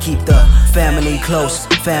rise to keep the family close.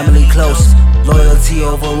 Loyalty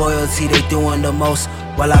over royalty, they doing the most.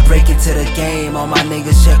 While I break into the game, all my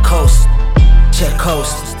niggas check coast.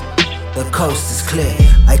 The coast is clear.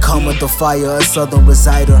 I come with the fire, a southern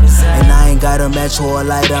resider. And I ain't got a match or a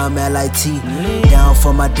lighter, I'm LIT. Down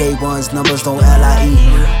for my day ones, numbers don't LIE.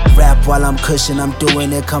 Rap while I'm cushing, I'm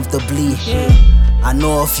doing it comfortably. I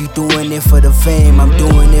know if you doing it for the fame, I'm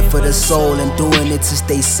doing it for the soul and doing it to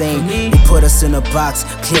stay sane. They put us in a box,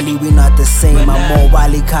 clearly we not the same. I'm more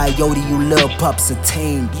Wile E. Coyote, you little pups are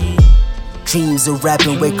tame. Dreams of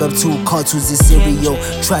rapping, wake up to cartoons and cereal.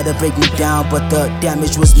 Try to break me down, but the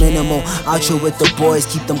damage was minimal. Out here with the boys,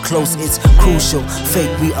 keep them close, it's crucial.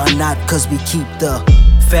 Fake we are not, cause we keep the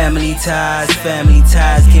family ties.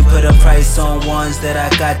 Can't put a price on ones that I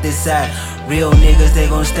got this at. Real niggas, they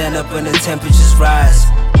gon' stand up when the temperatures rise.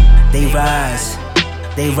 They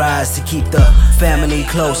rise to keep the family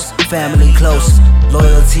close.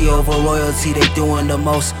 Loyalty over royalty, they doing the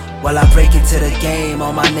most. While I break into the game,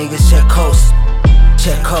 all my niggas check coast.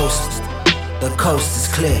 The coast is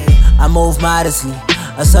clear. I move modestly,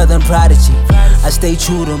 a southern prodigy. I stay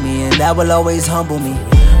true to me, and that will always humble me.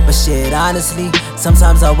 But shit, honestly,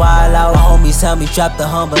 sometimes I wild out. Homies tell me drop the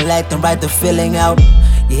humble act and write the feeling out.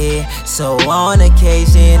 Yeah, so on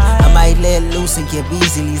occasion I might let loose and give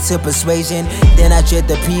easily to persuasion. Then I dread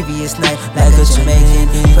the previous night like a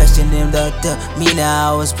Jamaican, questioning the demeanor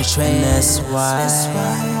I was portraying. That's why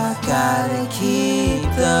I gotta keep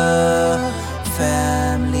the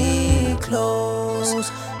family close.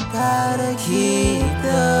 Gotta keep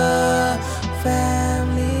the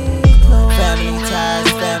family close. Family ties.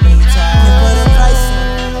 Can't put a price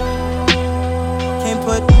on. Can't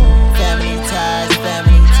put family ties.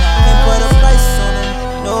 Can't put a price on them.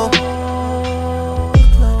 No.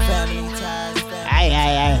 Family ties.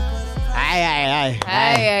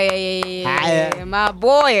 Aye, my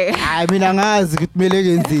boy. I mean, angazi ukuthi kumele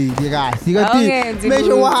kenzeni kahle. Kanti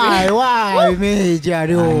Major, why Major?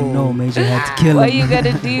 No, Major had to kill him. What you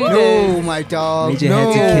gonna do? No, my dog. Major had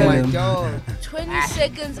to kill him. Dog. 20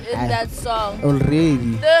 seconds in that song.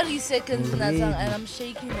 Already. 30 seconds in that song, and I'm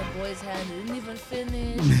shaking the boy's hand. It didn't even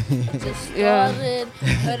finish. Just started.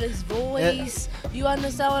 Heard his voice. You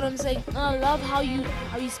understand what I'm saying? I love how you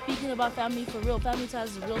speaking about family for real. Family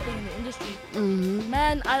ties is a real thing in the industry.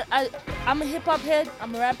 Man, I'm a hip hop head.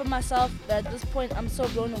 I'm a rapper myself. But at this point, I'm so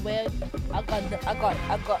blown away. I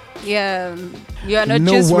got. Yeah, you're not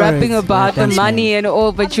just rapping about the money and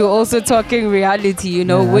all, but you're also talking reality.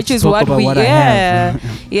 Which is what we.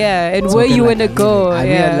 And where you wanna go. I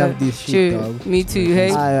love this shit, dog. Me too.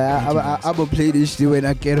 Hey, I'm gonna play this shit when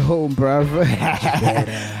I get home, bro.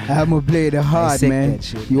 I'm gonna play it hard, man.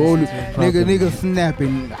 You only nigga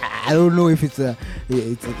snapping. I don't know if it's a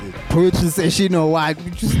poetry session or what.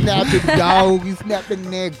 You just snapping dog. You snapping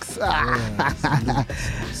necks.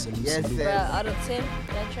 Yes, sir. Out of 10,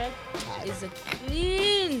 that track is a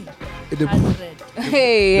clean. The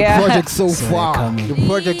project so far. The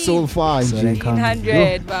project so far. So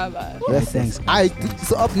 1,500, Baba. Yes, thanks.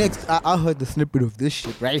 So up next, I heard the snippet of this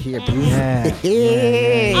shit right here, bro. Yeah.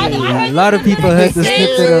 A lot of people heard the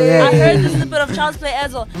snippet of I heard the snippet of Child's Play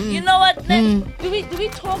as well. You know what? Do we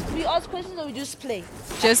talk? Do we ask questions or we just play?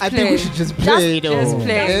 Just I play. think we should just play, though. Just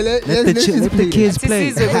play. Let the kids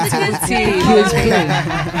play. Wait.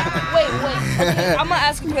 Okay, I'm gonna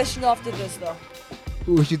ask a question after this though.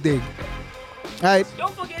 What you think? Alright.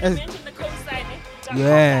 Don't forget to mention the co-signing.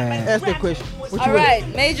 Yeah. Ask the question. Alright,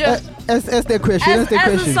 Major. Ask the question. As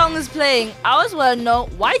the song is playing, I always want to know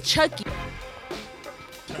why Chucky?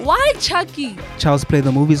 Why Chucky? Child's Play.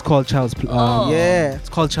 The movie's called Child's Play. Yeah. It's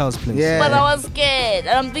called Child's Play. Yeah. But I was scared,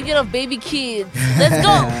 and I'm thinking of baby kids. Let's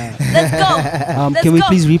go. Let's go. Can we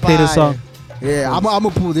please replay the song? Yeah, I'm gonna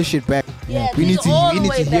pull this shit back. Yeah, we need to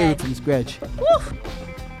hear back. it from scratch. I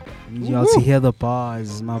need y'all to hear the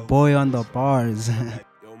bars. My boy on the bars.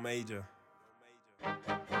 Yo, Major.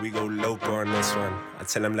 We go local on this one. I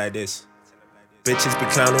tell him like this. Bitches be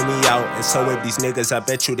clowning me out, and so with these niggas, I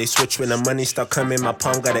bet you they switch when the money start coming. My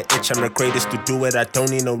palm got an itch, I'm the greatest to do it. I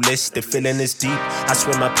don't need no list, the feeling is deep. I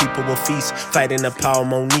swear my people will feast, fighting the power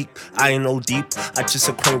Monique. I ain't no deep, I just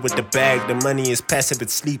acquaint with the bag. The money is passive,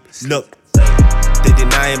 it's sleep. Look. They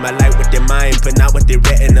denying my light with their mind, but not with their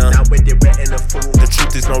retina. Fool. The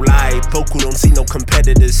truth is no lie. Poku don't see no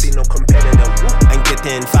competitors. Ain't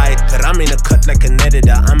getting in fight, but I'm in a cut like an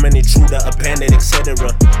editor. I'm an intruder, a bandit, etc.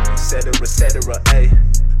 Ayy.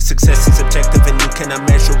 Success is objective and you cannot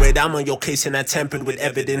measure it. I'm on your case and I tampered with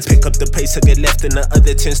evidence. Pick up the pace or get left in the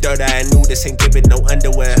other 10. Dirty, I knew this ain't giving no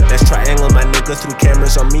underwear. That's triangle, my nigga. Through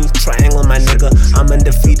cameras on me, triangle, my nigga. I'm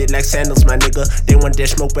undefeated like sandals, my nigga. They want that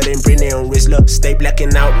smoke, but ain't bring their own wrist. Look, stay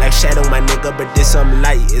blacking out like shadow, my nigga. But this I'm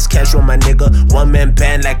light, it's casual, my nigga. One man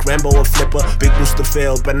band like Rambo or Flipper. Big booster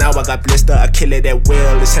fail, but now I got blister. I kill it at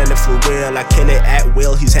will, it's handed for real. I kill it at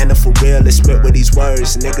will, he's handed for real. It's spit with these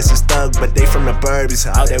words. Niggas is thug, but they from the burbs.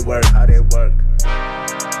 How they work. And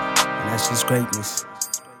that's just greatness.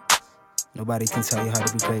 Nobody can tell you how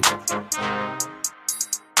to be great.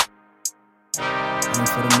 Aim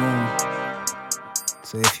for the moon.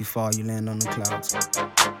 So if you fall, you land on the clouds.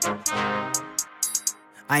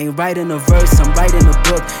 I ain't writing a verse, I'm writing a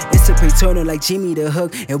book. It's a paternal like Jimmy the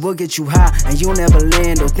Hook. It will get you high and you'll never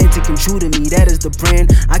land. Authentic and true to me, that is the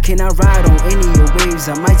brand. I cannot ride on any of your waves.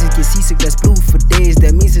 I might just get seasick, that's blue for days.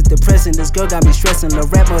 That means it's the present. This girl got me stressing. The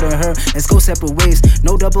rap more than her, let's go separate ways.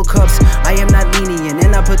 No double cups, I am not lenient.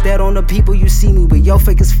 And I put that on the people you see me with. Yo,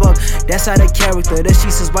 fake as fuck, that's how the character. The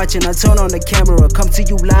streets is watching, I turn on the camera. Come to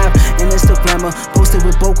you live and Instagrammer. Posted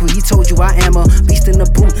with Boku, he told you I am a beast in the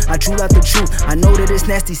boot. I drew out the truth, I know that it's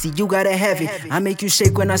nasty. See, you gotta have it. I make you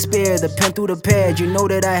shake when I spare the pen through the pad. You know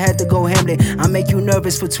that I had to go Hamlet. I make you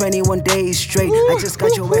nervous for 21 days straight. I just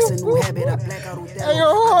got your ass a new habit. I black out. Hey,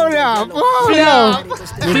 hold up.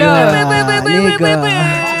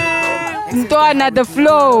 Mtwana, the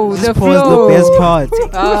flow. The best part.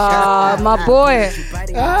 My boy.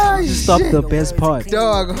 Stop the best part.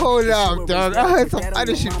 Dog, hold up, dog. I heard some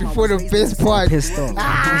other shit before the best part. Pissed off.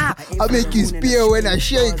 I make you spear when I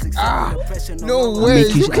shake. No way.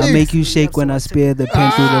 I make you shake when I spear the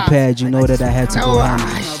pen through the pad. You know that I had to go hand.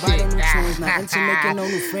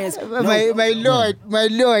 My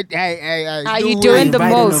lord. How you doing the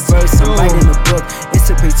most? I'm writing a book. It's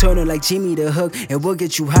a paternal like Jimmy the Hook. It will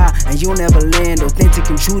get you high and you'll never land. Authentic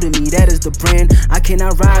and true to me, that is the brand. I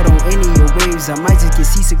cannot ride on any of your waves. I might just get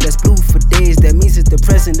seasick, that's blue for days. That means it's the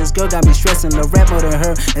present. This girl got me stressing. The rap more than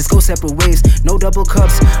her, let's go separate ways. No double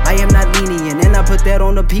cups, I am not lenient. And I put that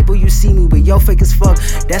on the people you see me with. Yo, fake as fuck,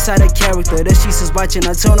 that's how the character. The streets is watching,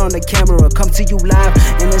 I turn on the camera. Come to you live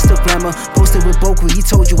and Instagrammer. Posted with Boku, he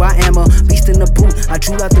told you I am a beast in the boot. I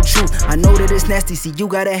drew out the truth, I know that it's nasty. See, you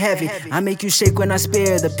gotta have it. I make you shake when I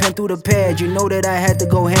spare the pen through the pad. You know that I had to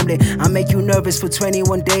go Hamlet. I make you nervous for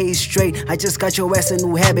 21 days straight. I just got your ass a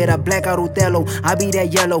new habit. I black out Othello. I be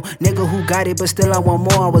that yellow nigga who got it, but still I want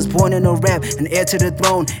more. I was born in a rap, an heir to the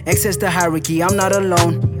throne. Access the hierarchy, I'm not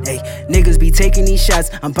alone. Hey, niggas be taking these shots.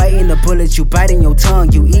 I'm biting the bullets, you biting your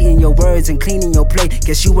tongue. You eating your words and cleaning your plate.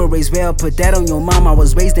 Guess you were raised well, put that on your mom. I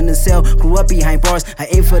was raised in a cell, grew up behind bars. I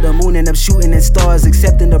aim for the moon and up shooting at stars.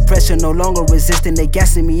 Accepting the pressure, no longer resisting. They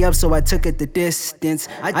gassing me up, so I took it the distance.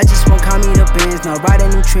 I just want call me the bands, not riding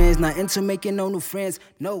new trends, not into making no new friends.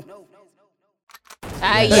 No.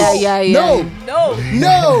 Yeah. No.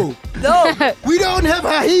 We don't have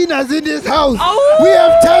hyenas in this house. We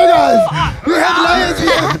have tigers. We have lions. We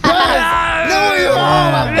have bears. No,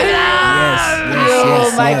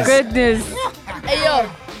 Yes. My goodness. Hey yo,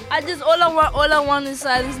 all I want is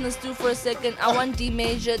silence in the stew for a second. I want D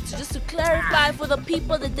Major to clarify for the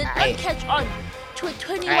people that did not catch on to a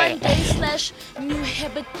 21 day / new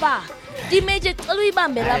habit bar. D-Major,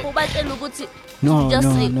 No. Just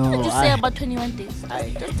say about 21 days.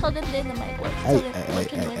 Just tell them then the mic. What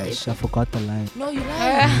 21 days? I forgot the line. No, you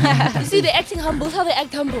lied. You see, they're acting humble. That's how they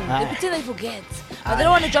act humble. They pretend they forget. But they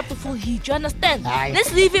don't want to drop the full heat. You understand?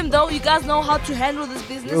 Let's leave him though. You guys know how to handle this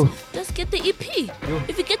business. Just get the EP.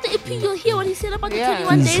 If you get the EP, you'll hear what he said about the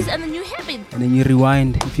 21 days and the new habit. And then you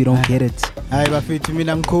rewind if you don't get it. I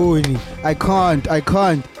can't.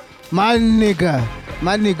 My nigga.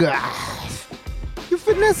 You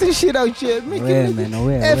finessing shit out here.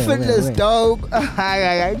 Effortless, dog.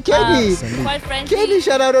 Kenny. Quite frankly. Kenny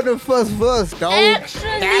shout out on the first verse, dog.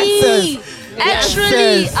 Actually,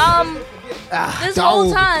 this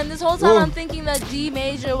whole time I'm thinking that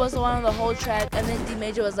D-Major was the one on the whole track, and then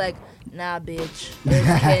D-Major was like, nah, bitch.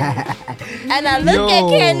 It's Kenny. And I look at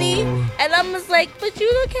Kenny, and I'm just like, but you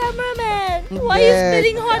the cameraman. Why are you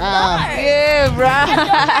spitting hot bars? Yeah, bro. I don't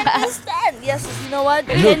understand. Yes, you know what?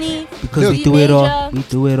 Kenny, because we do it all.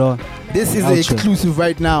 This is an exclusive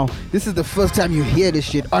right now. This is the first time you hear this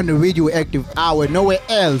shit on the Radioactive Hour. Nowhere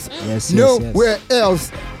else. Nowhere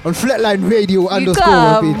else. On Flatline Radio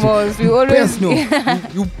 _ we always know.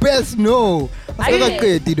 You best know.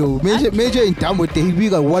 Major in town with we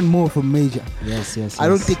got one more from Major. Yes. I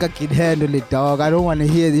don't think I can handle it, dog. I don't want to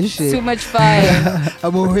hear this shit. Too much fire.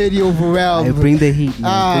 I'm already overwhelmed. I bring the heat,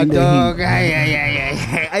 man. Dog.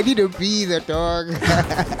 I need a breather, dog.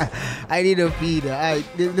 I need a breather. Alright,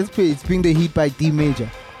 let's play it. Bring the Heat by D-Major.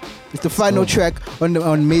 It's the final track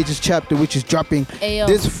on Major's chapter, which is dropping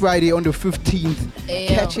this Friday on the 15th.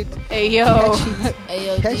 Catch it. Ayo,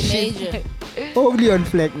 D-Major. Only on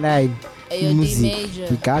Flatline. D-Major.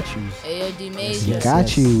 We got you. Ayo, D-Major. We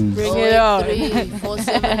got you. Bring it on.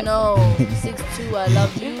 470 62. I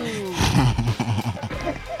love you.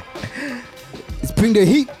 Let's bring the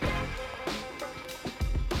heat.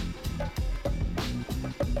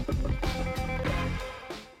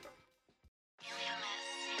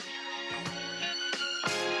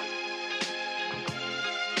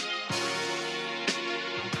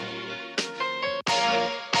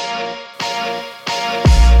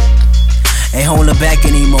 Ain't holding back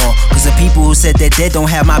anymore, cause the people who said that they don't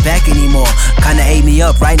have my back anymore kinda ate me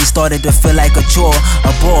up, right? And started to feel like a chore,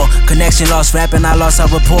 a bore. Connection lost, rapping, I lost our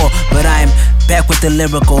rapport. But I'm back with the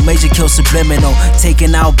lyrical, Major kill subliminal.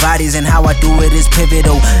 Taking out bodies and how I do it is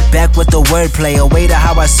pivotal. Back with the wordplay, a way to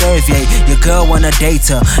how I serve, yeah. Your girl wanna date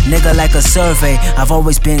her, nigga like a survey. I've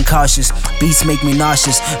always been cautious, beats make me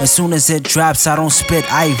nauseous. As soon as it drops, I don't spit,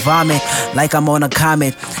 I vomit. Like I'm on a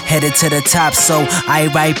comet, headed to the top. So I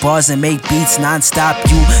write bars and make beats non-stop.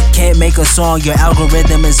 You can't make a song, your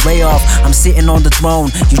algorithm is way off. I'm sitting on the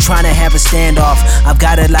throne, you tryna have a standoff. I've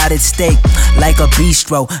got a lot at stake, like a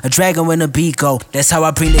bistro, a dragon when a beat go. That's how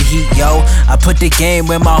I bring the heat, yo. I put the game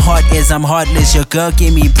where my heart is, I'm heartless. Your girl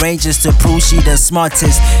gave me brain just to prove she the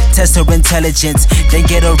smartest. Test her intelligence, then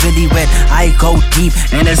get her really wet. I go deep,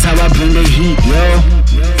 and that's how I bring the heat, yo.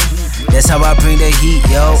 That's how I bring the heat,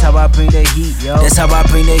 yo. That's how I bring the heat, yo. That's how I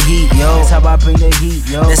bring the heat, yo. That's how I bring the heat,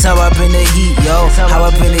 yo. That's how I bring the heat, yo. How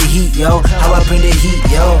I bring the heat, yo. How I bring the heat,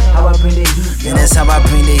 yo. How I bring the heat, and that's how I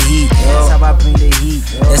bring the heat, yo. That's how I bring the heat,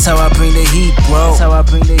 that's how I bring the heat, bro. That's how I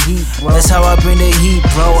bring the heat, bro. That's how I bring the heat,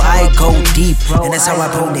 bro. I go deep, and that's how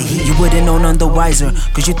I bring the heat. You wouldn't know none the wiser,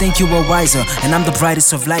 cause you think you were wiser. And I'm the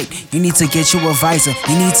brightest of light. You need to get you a visor.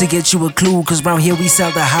 You need to get you a clue, cause round here we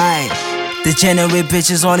sell the high. Degenerate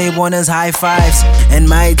bitches, all they want is high fives. And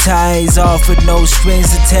my ties off with no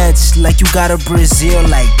strings attached. Like you got a Brazil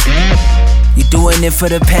like that. You're doing it for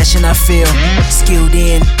the passion I feel. Skilled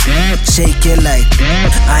in, shake it like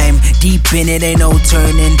I'm deep in it, ain't no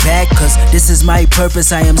turning back. Cause this is my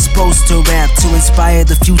purpose, I am supposed to rap. To inspire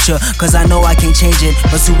the future, cause I know I can't change it.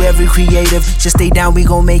 But to every creative, just stay down, we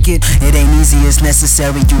gon' make it. It ain't easy, it's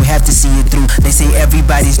necessary, you have to see it through. They say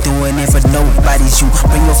everybody's doing it, but nobody's you.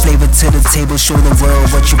 Bring your flavor to the table, show the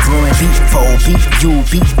world what you're brewing. Beat for beat you,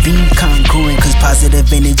 beat be congruent. Cause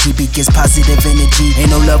positive energy begets positive energy.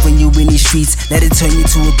 Ain't no love when you in these streets, let it turn you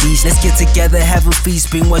to a beast. Let's get together, have a feast.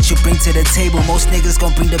 Bring what you bring to the table. Most niggas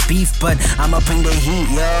gon' bring the beef, but I'ma bring the heat,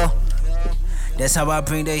 yo. That's how I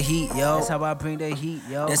bring the heat, yo. That's how I bring the heat,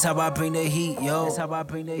 yo. That's how I bring the heat, yo. That's how I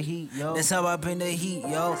bring the heat, yo. That's how I bring the heat,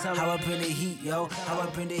 yo. How I bring the heat, yo. How I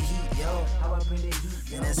bring the heat, yo. How I bring the heat.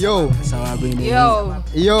 Yo. That's how I bring the heat.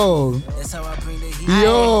 Yo. That's how I bring the heat.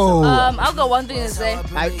 Yo. I've got one thing to say.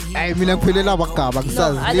 I mean, I've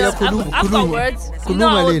got words. You know,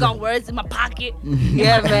 I got words in my pocket.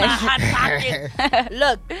 Yeah, man. My hot pocket.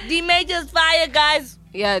 Look, D-Major's fire, guys.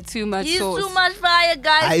 Yeah, too much He's sauce. too much fire,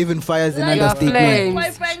 guys. I even fires an understatement.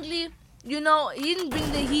 Quite frankly, you know, he didn't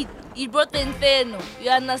bring the heat. He brought the inferno.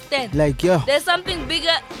 You understand? Like, yeah. There's something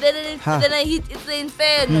bigger than a heat. It's the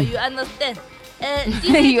inferno. You understand?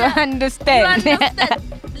 You understand? You understand?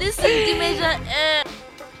 Listen, D-Major.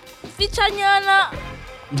 Fichanyana.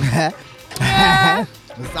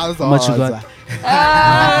 Sounds How much you got?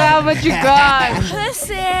 How much you got?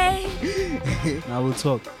 Say. Now we'll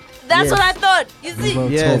talk. That's what I thought. You see?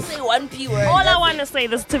 Yes. Say one P word. All I want to say,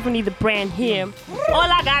 this is Tiffany the brand here. All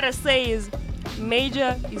I gotta say is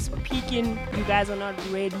Major is peaking. You guys are not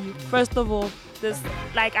ready. First of all,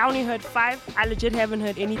 I only heard 5. I legit haven't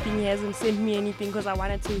heard anything. He hasn't sent me anything because I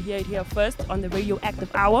wanted to hear it here first on the Radioactive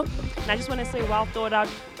Hour. And I just want to say, well thought out.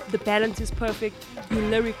 The balance is perfect. You're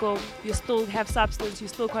lyrical. You still have substance. You're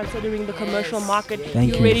still considering the commercial market.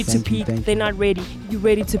 You're ready to peak. They're not ready. You're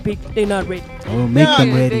ready to peak. They're not ready. I will make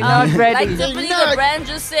them ready. They're not ready. Like Tiffany the brand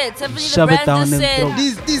just said. Shove it down them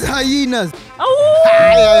throats. These hyenas.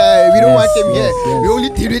 Oh. We don't want them here. We only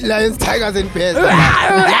deal with lions, tigers, and bears.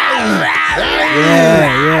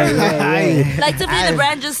 Like Tiffany the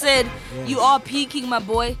brand just said, you are peaking, my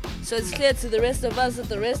boy. So it's clear to the rest of us that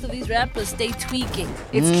the rest of these rappers stay tweaking.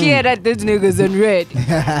 It's clear that this nigga's in red.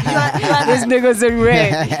 This nigga's in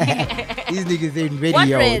red. These niggas ain't ready, What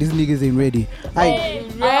yo. red? These niggas ain't ready.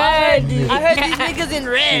 Red. I heard these niggas in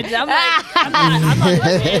red. I'm not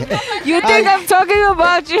red. You think I'm talking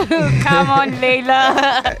about you? Come on,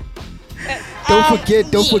 Layla.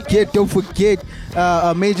 Don't forget.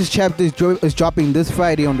 Major's chapter is dropping this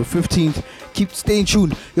Friday on the 15th. Keep staying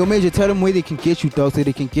tuned. Yo, Major, tell them where they can get you, dog, so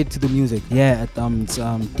they can get to the music. Yeah, it's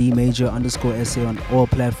D-Major_SA on all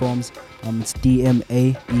platforms. It's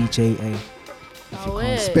DMAEJA.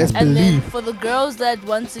 Best And then believe. for the girls that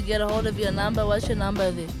want to get a hold of your number, what's your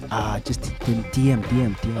number then? Just DM.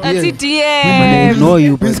 That's it, We might DM. ignore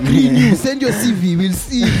you, We'll but screen you. Send your CV. We'll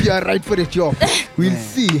see if you are right for the job. We'll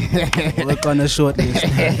see. work on a short list.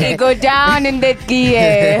 They go down in that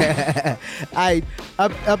gear. Alright,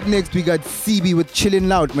 up next we got CB with Chillin'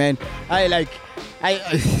 Loud, man.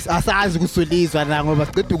 Asazi ukusolizwa na ngoba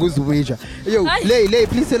siqeda ukuziwija. Yo, Lay,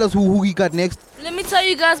 please tell us who we got next. Let me tell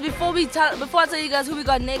you guys before I tell you guys who we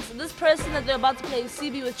got next. This person that they're about to play is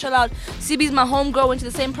CB with Chill Out. CB's my homegirl. Went to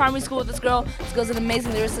the same primary school with this girl. This girl's an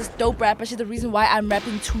amazing lyricist, dope rapper. She's the reason why I'm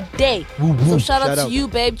rapping today. So shout out to you,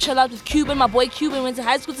 babe. Chill Out with Cuban, my boy Cuban. Went to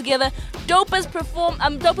high school together. Dopest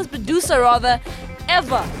producer rather.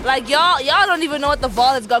 Ever. Like y'all don't even know what the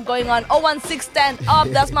Vol has got going on. 016 stand up,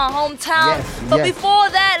 that's my hometown. But before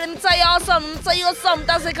that, let me tell y'all something.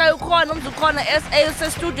 That's like how you call SA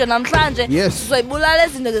studio namhlanje. Yes. So ibulala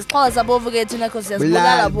izinto ngesixhosa bovu ke thina cause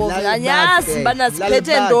siyazibulala bovu. Anyazi bana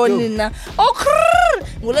siphethe ndoni na. Oh krrr.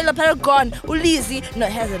 Ngulela Paragon, uLizzy, no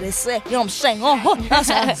hazardous say. You know what I'm saying? Oh,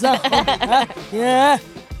 yeah.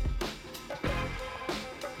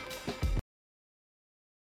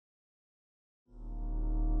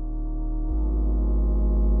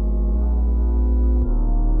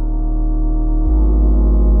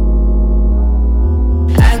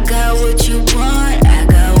 What you want, I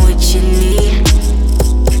got what you need.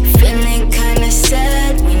 Feeling kinda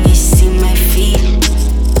sad when you see my feet.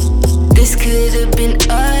 This could have been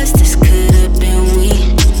us, this could have been we.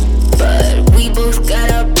 But we both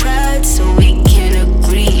got our pride, so we can't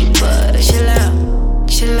agree. But chill out,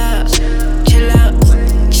 chill out, chill out,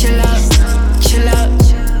 chill out, chill out,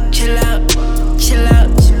 chill out, chill out,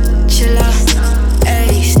 chill out.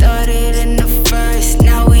 Ayy, started in the first,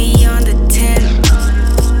 now we on the 10th.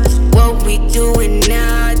 What we doing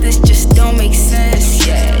now, this just don't make sense.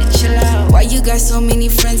 Yeah, chill out. Why you got so many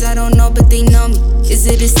friends? I don't know, but they know me. Is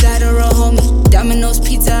it a side or a homie? Domino's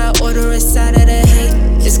pizza, I order a side of the hate.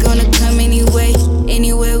 It's gonna come anyway.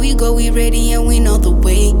 Anywhere we go, we ready and we know the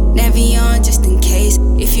way. Navion, just in case.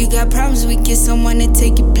 If you got problems, we get someone to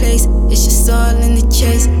take your place. It's just all in the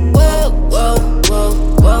chase. Whoa, whoa, whoa,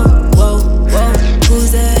 whoa, whoa, whoa.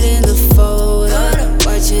 Who's that in the photo?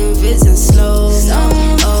 Watching vids and slow.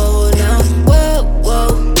 Oh no. Whoa, whoa,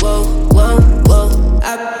 whoa, whoa, whoa. I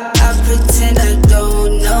pretend I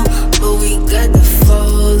don't know, but we got the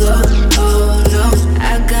photo. Oh no.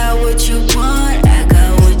 I got what you want, I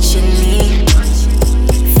got what you need.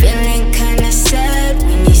 Feeling kinda sad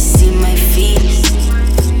when you see my feet.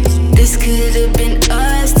 This could have been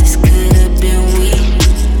us, this could have been we.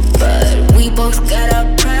 But we both got our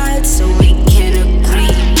pride, so we can't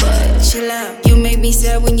agree. But chill out. You make me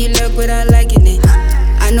sad when you look without liking it.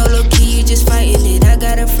 I know low key you just fighting it. I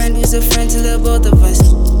got a friend who's a friend to the both of us.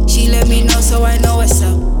 She let me know so I know what's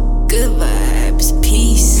up. Good vibes,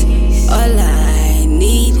 peace, all I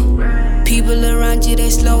need. People around you, they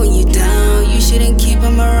slowing you down. You shouldn't keep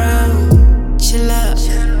them around. Chill out,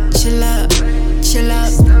 chill out, chill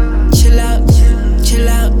out, chill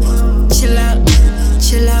chill out,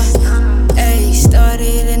 chill out. Ayy,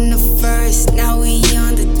 started in the first, now we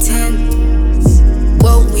on the 10th.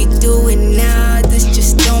 What we doing now, this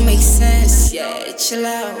just don't make sense. Yeah, chill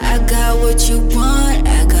out. I got what you want,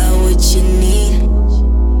 I got what you need.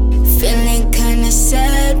 Feeling kinda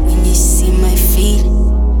sad when you see my feet.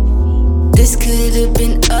 This could have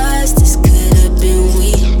been us, this could have been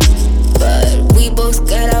we. But we both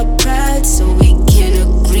got our pride, so we can't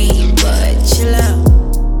agree. But chill out.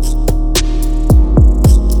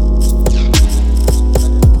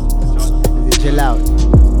 Chill out.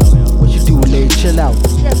 What you do, lay? Chill out.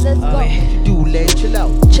 Yes, let's go. What you do, lay? Chill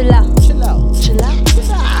out. Chill out. Chill out. Chill out.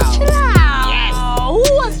 Chill out. Chill out. Yes. Who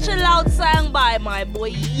was Chill Out sang by, my boy?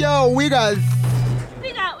 Yo, we got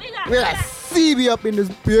CB up in this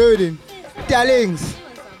building. Darlings,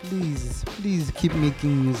 please keep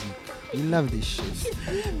making music. We love this shit.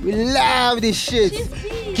 We love this shit.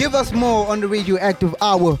 Give us more on the Radioactive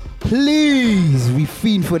Hour, please. We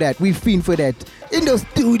fiend for that.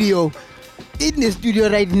 In the studio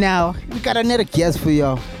right now, we got another guest for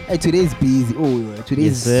y'all. Hey, today's busy.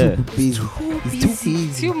 Today's super busy. It's too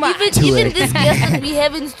busy. Too much. Even this guest that we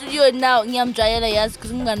have in studio now, ngiyamjayela yazi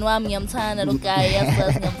because umngani wami ngiyamthanda lo guy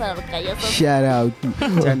yazi. Shout out.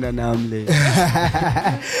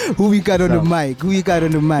 Who we got on the mic?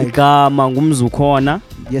 Igama ngumzu khona.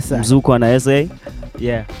 Yes sir. Mzu khona SA.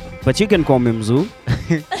 Yeah. But you can call me Mzu.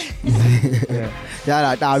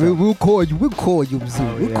 Shout out. We'll call you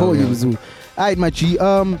Mzu. We'll call you Mzu. Alright, my G.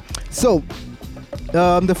 So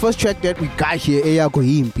the first track that we got here, Eyako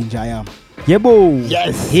Himpi Njayami. Yebo.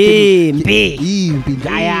 Yes. Himpi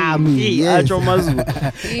Njayami. Yes.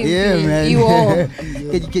 Yeah, man.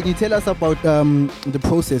 Can you tell us about the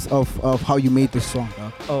process of how you made the song?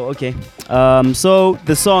 Oh, okay. So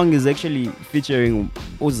the song is actually featuring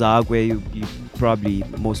Ozakwe. You probably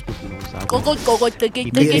most people know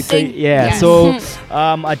Ozakwe. Yeah. So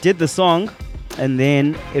I did the song, and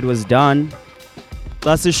then it was done.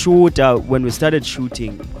 Plus a shoot, when we started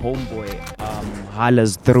shooting, Homeboy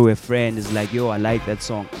hollers through a friend, is like, yo, I like that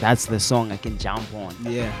song. That's the song I can jump on.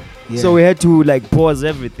 Yeah. So we had to like pause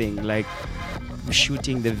everything, like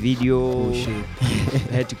shooting the video. Oh shit. We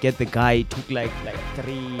had to get the guy. It took like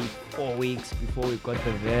 3-4 weeks before we got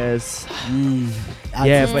the verse.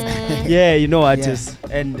 Yeah, but artists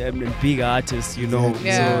and big artists,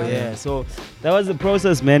 Yeah. So that was the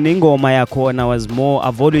process, man. Ingoma yakhona was more.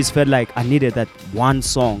 I've always felt like I needed that one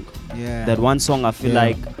song. Yeah. That one song I feel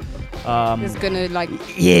like it's gonna like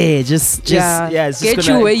it's just get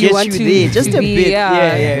you where you want to be, just a bit.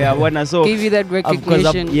 Yeah. When I saw give you that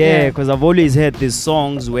recognition. Because I've always had these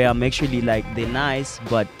songs where I'm actually like they're nice,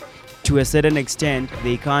 but to a certain extent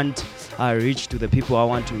they can't reach to the people I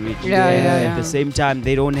want to reach. At the same time,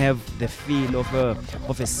 they don't have the feel of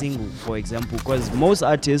a single, for example. Because most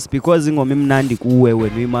artists, because ingoma imnandi kuwe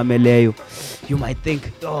when uyimameleyo, you might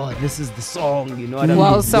think, oh, this is the song, you know what I mean?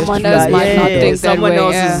 Well, someone else might not think that way. Someone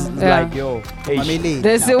else is like, yo,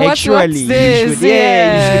 what's this? You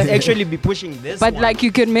should actually be pushing this. But one. like,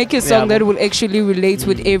 you can make a song that will actually relate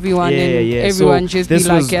with everyone, and everyone so just be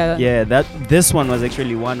like, this one was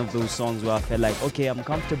actually one of those songs where I felt like, okay, I'm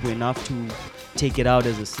comfortable enough to take it out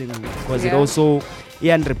as a single, because it also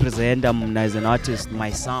represent as an artist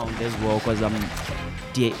my sound as well, because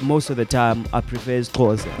most of the time I prefer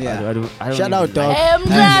Xhosa. I don't shout out, dog.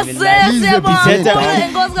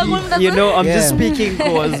 I'm just speaking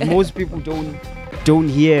because most people don't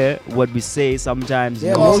hear what we say sometimes,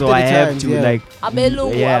 so I have to like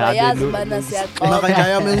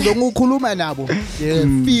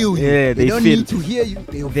feel you. They don't need to hear you,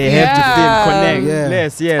 they have to feel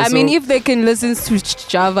connect. I mean, if they can listen to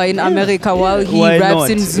Java in America while he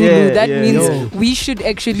raps in Zulu, that means we should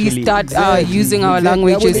actually start using our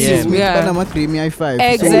languages.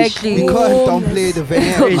 Exactly. We can't downplay the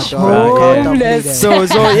veneer. So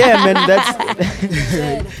man, that's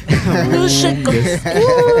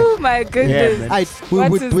oh my goodness.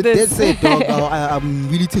 With that said, dog, I'm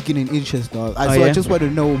really taking an interest, dog. I just want to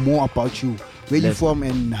know more about you. Where you from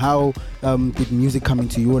and how did music come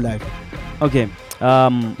into your life? Okay.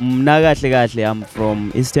 I'm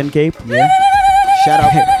from Eastern Cape. Yeah. Shout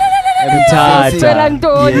out. It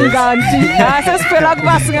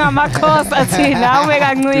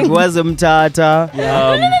was Mthatha.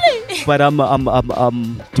 But I'm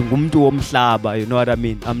Tungumuntu Omhlaba, you know what I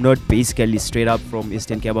mean? I'm not basically straight up from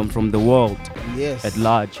Eastern Cape, I'm from the world at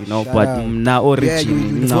large, you know. But na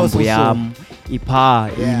origin Ngambo yam Ipha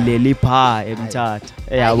ileli pha eMthatha.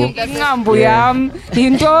 Ngambo yam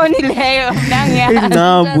yintoni leyo nangya.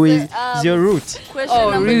 Ngambo is your root.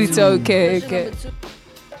 Oh, root, okay.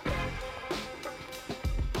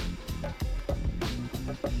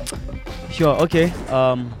 Sure. Okay.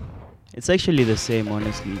 It's actually the same,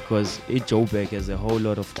 honestly, because Joburg has a whole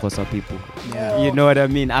lot of Xhosa people. Yeah. You know what I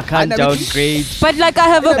mean? I can't downgrade. But like, I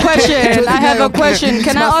have a question.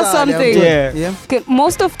 Can I ask something? Yeah. Okay,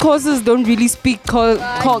 most of Xhosas don't really speak Xhosa.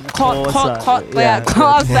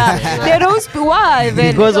 They don't speak. Why?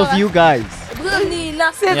 Then? Because of you guys.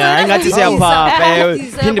 Yeah, ngathi siyapapa.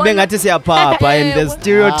 Phinde bengathi siyapapa, and the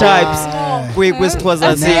stereotypes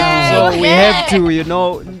kwisixhosa sethu. So we have to, you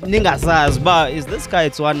know, ningasazi ba is this guy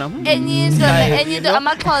Tswana? Enye into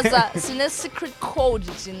amaXhosa sine secret code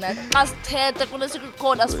thina. Xa sithetha kune secret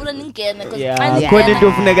code asifuna ningene because khona into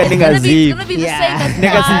ofuneka ningazivi.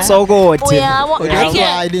 Neka sintsokothe.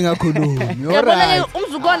 Hayi lingakhulumi. Yabona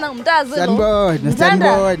umzukwana ngumntazi lo.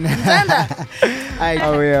 Sanibona.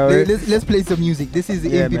 Let's play some music. This is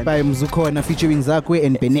Impi by Mzukwana featuring Zakwe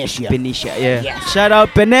and Benesha. Yeah. Shout out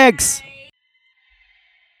Benex.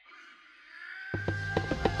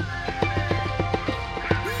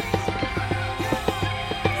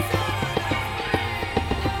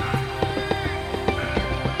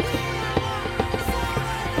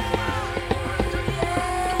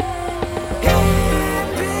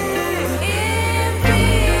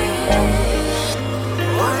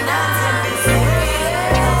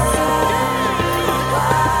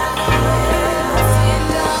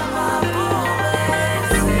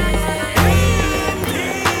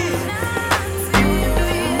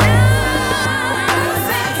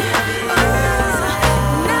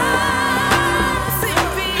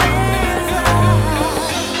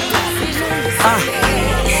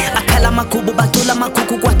 Kubu batula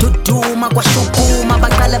makuku kwa tutuma kwa shukuma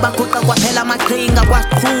baqale baguqa kwaphela amaqhinga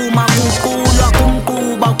kwaqhuma kuqulwa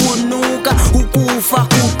kumquba kunuka ukufa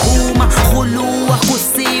kuqhuma khuluwa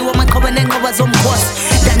kusiwa maqhobe nenqoba zomkhosi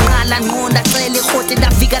ndanqala nqonda cela ikhoti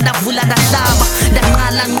ndafika ndavula ndahlaba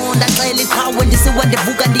ndanqala nqonda cela iqhawe ndisiwa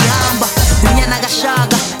ndivuka ndihamba unyana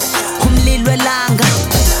kaShaka umlilo elanga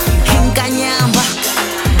inkanyamba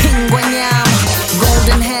ingwanyama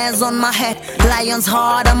golden hairs on my head, lion's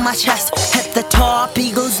heart on my chest. At the top,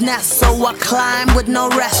 eagle's nest, so I climb with no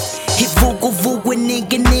rest. Ivugu vugu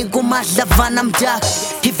nigga nigga madlavan I'm duck.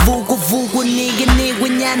 Ivugu vugu nigga nigga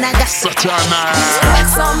nyana gasatana.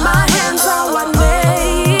 Scars on my hands are what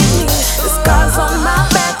made me. The scars on my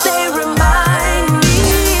back they remind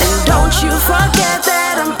me. And don't you forget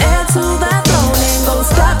that I'm heir to that throne. Ain't gon'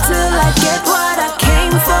 stop till I get what I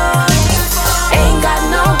came for. Ain't got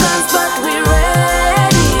no guns but we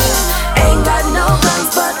ready. Ain't got no guns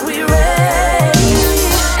but we ready.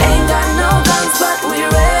 Ain't got no guns but we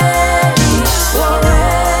ready. We're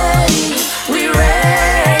ready. We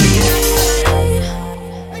ready.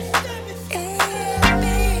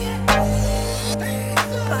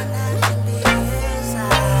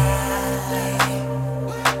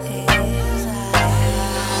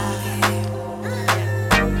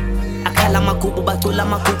 Akhala makubu batula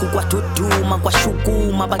makuku kwa tutuma kwa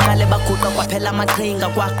shukuma baqale baguqa kwaphela amaqhinga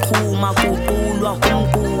kwaqhuma kuqulwa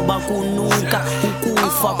kumquba kunuka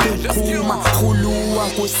ukufa kuqhuma khuluwa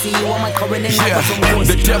kusiwa maqhobe nenqoba zomkhosi.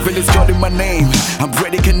 The devil is calling my name. I'm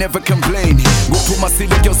ready, can never complain. Nguphuma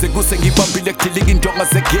sile yose kuse ngibambile kudilika indonga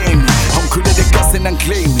zegame. Angikhulele gasini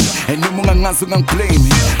angiclaim. And noma ungangazi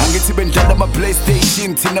ungangiblame. Angithi bendlala ama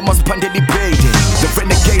PlayStation thina masiphandela ibhede. The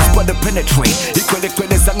renegades but the penetrate.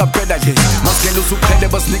 Igcwele sangabhela nje. Masingena usuqhele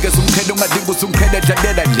basinikeza umqhele ungadinga usumqhele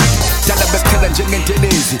dlalela nje. Dlala besiqhela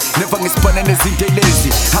njengentelezi. Never ngisibana nezinto elezi.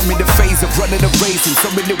 I'm in the phase of running a race in so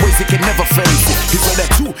many ways you can never face it. Ngizwa that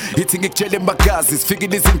too. Ithi ngikutshele mbagazi.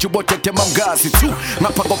 Sifikile izinjubo thethe mangazi too.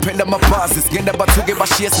 Ngapha kophela amabhasi. Singena bathuke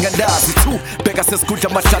bashiye singandazi too. Bheka sesikudla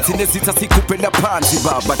amahlathi nezitha sikhuphela phansi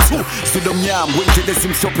baba too. Silomnyama wendlela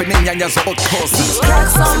esimhlophe nenyanya zoXhosa.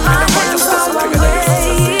 Scars on my hands are what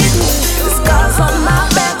made me. The scars on my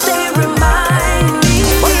back they remind me.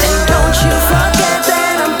 And don't you forget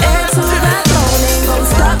that I'm heir to that throne. Ain't gon'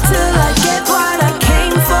 stop till I get what I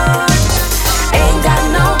came for. Ain't got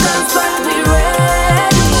no guns but we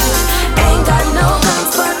ready. Ain't got no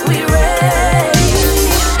guns but we ready.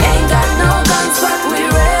 Ain't got no guns but we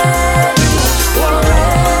ready. We're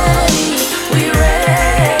ready. We ready.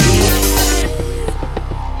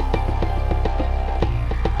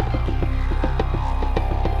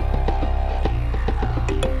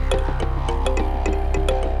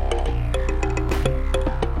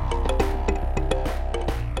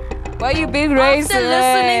 Why you being racist? After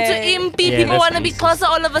listening to Impi, people want to be closer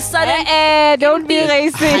all of a sudden. Don't be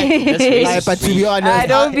racist. But to be honest,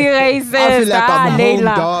 don't be racist. I feel like I'm home,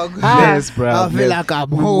 dog. Yes, bro. I feel like I'm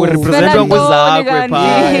home.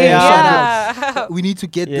 We need to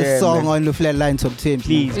get this song on the Flatline Top 10.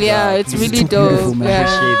 Please. Yeah, it's really dope. Yeah,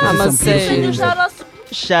 I must say. Shout out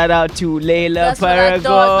Shout out to Layla That's what I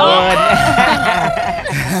Paragon.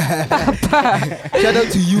 Shout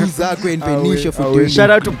out to you, Zakwe and Benisha for doing Shout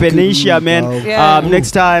out to Benisha, man. Yeah.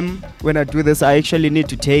 Next time when I do this, I actually need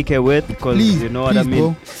to take her with because you know what I mean.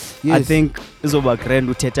 Bro. Yes. I think izoba grand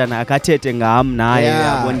uthetha na akathethe ngam naye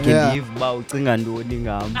yabona ke ndive ba ucinga ntoni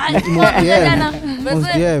ngam.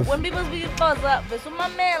 When people speak Xhosa, because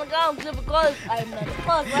I'm not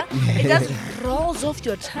Xhosa, it just rolls off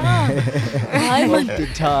your tongue. Off the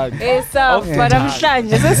tongue. But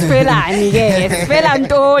namhlanje sesivelani ke sivela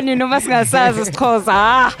ntoni noma singasazi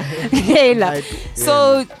isiXhosa.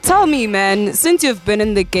 So tell me, man, since you've been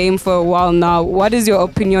in the game for a while now, what is your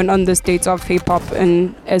opinion on the state of hip hop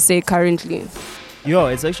in SA currently? Yo,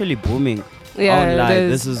 it's actually booming. Yeah,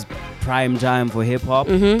 this is prime time for hip hop.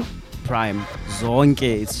 Prime zonke.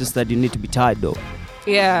 It's just that you need to be tight though.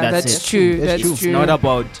 Yeah, that's true. That's true. It's not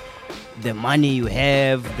about the money you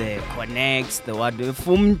have, the connects, the what. If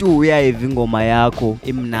umuntu uyayiva ingoma yakho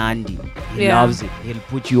imnandi, he loves it. He'll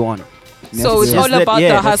put you on. So it's all about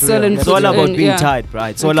the hustle and it's all about being yeah. tight,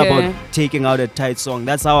 right? It's all about taking out a tight song.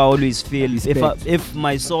 That's how I always feel. If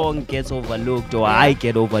my song gets overlooked or I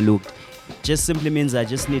get overlooked, just simply means I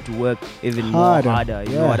just need to work even harder.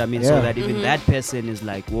 You know what I mean? So that even that person is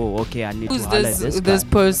like, whoa, okay, I need Who's to highlight this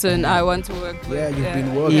person I want to work with. Yeah, you've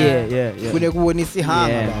been working.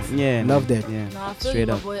 Yeah. Love that. Yeah. No, I feel Straight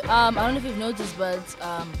you, up. boy. I don't know if you've noticed, but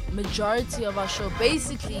majority of our show,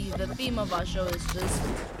 basically the theme of our show is just,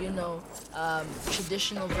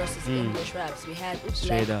 traditional versus English raps. We had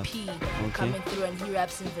Straight Black up. P coming through and he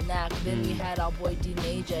raps in vernac. Then we had our boy D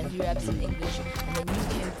Major and he raps in English. And then you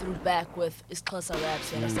came through back with Xhosa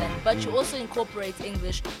raps, you understand? But you also incorporate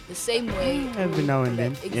English the same way. Every now and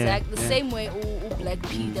then. Exactly. The same way Black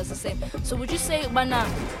P does the same. So would you say, Bana,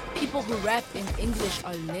 people who rap in English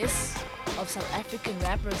are less of South African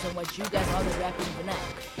rappers than what you guys are that rap in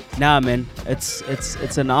vernac? Nah, man,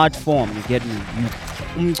 it's an art form. You get me?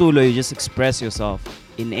 You just express yourself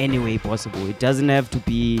in any way possible. It doesn't have to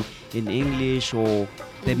be in English or.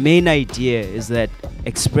 The main idea is that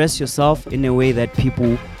express yourself in a way that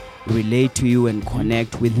people relate to you and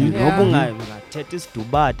connect with you.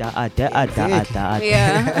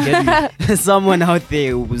 Someone out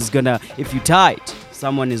there who's gonna, if you tight,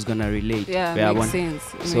 someone is gonna relate. Yeah, makes sense.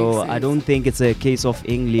 So I don't think it's a case of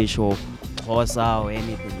English or Xhosa or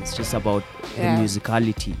anything. It's just about the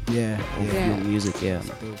musicality of your music.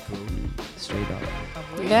 Straight up.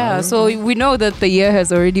 Yeah, so we know that the year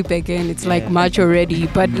has already begun. It's like March already.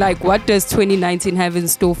 But like, what does 2019 have in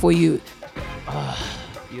store for you?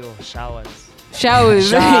 Showers.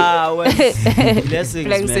 Blessings,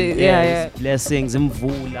 man. Blessings,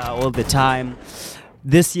 mvula all the time.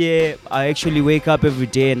 This year, I actually wake up every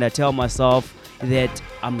day and I tell myself that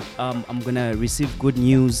I'm gonna receive good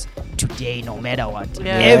news today, no matter what.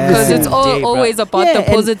 Yeah, because it's always about the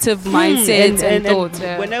positive mindset and thoughts.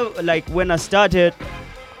 When I started,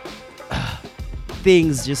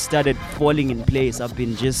 things just started falling in place. I've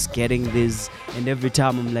been just getting this, and every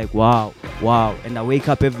time I'm like, wow. And I wake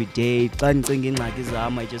up every day, I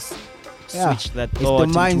just switch that thought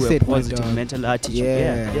into a positive mental attitude.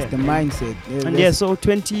 It's the mindset. And so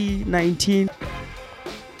 2019,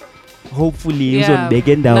 hopefully,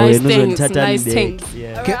 nice things.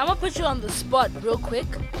 Alright, I'm gonna put you on the spot real quick.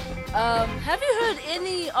 Have you heard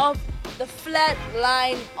any of the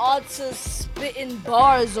flatline artists spitting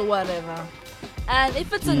bars or whatever? And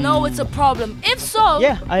if it's a no, it's a problem. If so,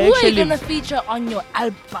 who are you gonna feature on your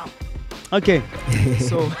album? Okay,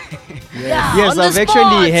 so yes, I've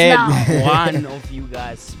actually had one of you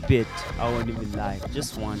guys spit. I won't even lie,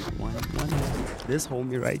 just one. This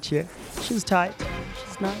homie right here, she's tight,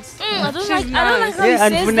 she's nice. I don't like how he says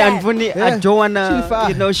that. I don't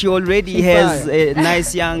wanna, she already has a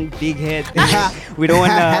nice young big head. we don't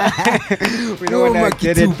wanna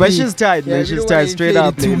get it, but she's tight, man. She's tight, straight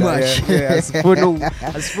up. Too much.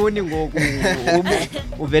 Asifuni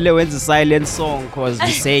uvele wenza a silent song cause we're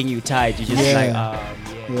saying you tight. You just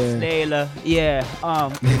Layla,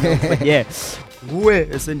 but nguwe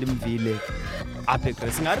esendimvile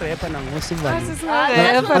apha singarapha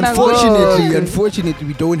Unfortunately,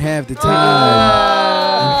 we don't have the time.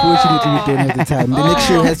 The next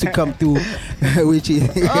show has to come through, which is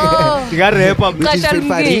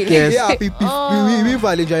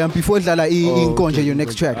before your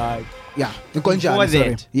next track.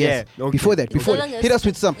 Before that. Hit us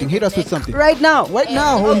with something. Right now,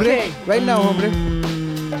 hombre.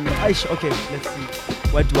 Okay, let's see.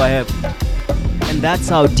 What do I have? And that's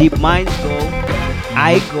how deep minds go.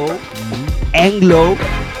 I go Anglo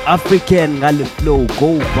African ngale flow.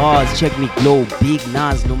 Go bars, check me glow. Big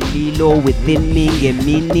Nas, no Lilo within me.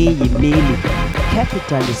 Gemini, Yimili.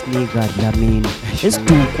 capitalist nigga Dlamini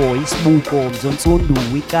isiduko isibuko mzonsundu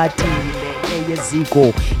ikati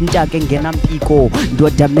yeziko intake ngena mpiko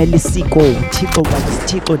ndoda mele isiko uthixo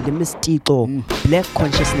kasithixo ndemisithixo black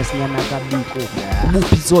consciousness nyana kabiko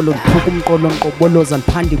ubuphi izolo ngiphuka umqolo nqoboloza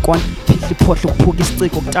ndiphandi kwana phihla iphohlo ukuphuka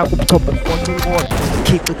isiciko kutaka ubuchopho ukhoxa inkolo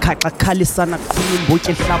khixa khaxa khalisana qhunya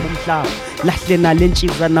imbotyi ehlaba umhlaba lahle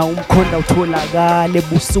nalentshiza na umkhonda utholakala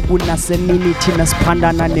ebusuku nasemini thina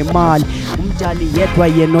siphandana nemali umdali yedwa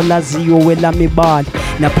yena olaziyo welamibali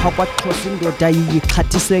napha kwaXhosa indoda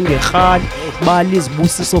yiyixhathise ngerhali bali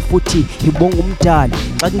izibusiso futhi ibonga umdali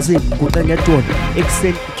xa kunzima guqe ngedolo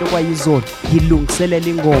ekuseni kutyo kwayizolo yilungiselela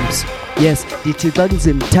ingomso yes ndithi xa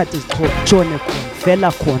kunzima thatha izixhobo tshone khona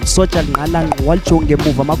vela khona soja linqala ngqo walijonge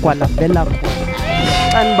emuva amagwala vela khona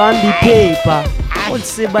xa ndibamba iphepha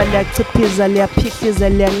ulisiba liyachiphiza liyaphihliza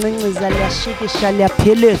liyancinciza liyashikisha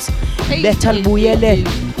liyaphelisa betha libuyelele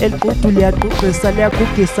eliqudu liyaqhuqisa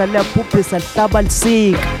liyagugisa liyabhubhisa lihlaba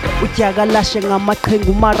lisika utyaka lashe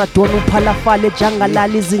ngamaqhengu umaradona uphalafale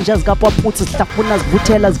ejangalala izinja zikapaputsi zihlafuna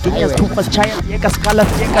zivuthela ziginya zithufa zitshaya ziyeka sikhala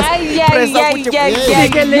ziyeka presa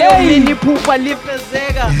kuthi leyo mini iphupha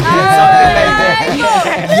lifezeka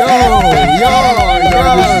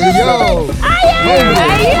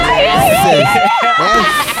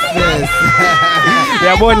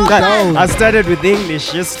I started with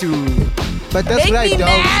English just to but that's make right, me dog.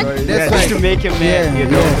 mad. Sorry. That's That's just to make him mad, you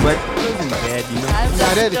know. But it wasn't bad, you know.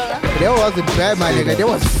 That wasn't bad, my nigga. That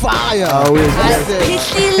was fire. Always.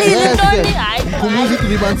 Music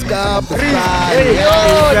Ribbons Cup.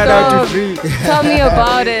 Shout out to Free. Tell me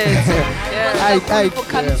about it. For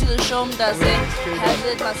coming to the show, does it has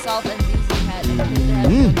it myself and Lizzie had it.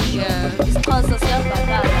 Yeah, it's cause of self like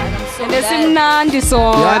that, and I'm so glad. Simnandi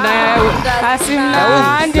sona.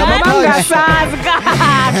 Asimnandi. Bangasazi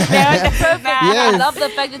kahle. Perfect. I love the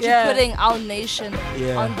fact that you're putting our nation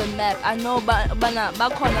on the map. I know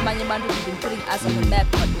bakhona abanye abantu who've been putting us on the map,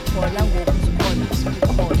 but khona ngoku sikhona.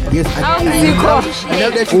 Yes, I know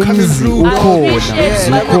that you're coming through. And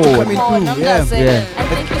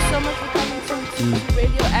thank you so much for coming to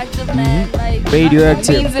Radioactive, man. Like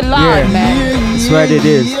Radioactive. It means a lot, man. That's what it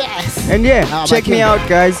is. Yes. And check me out,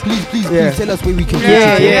 guys. Please tell us where we can We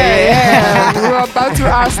were about to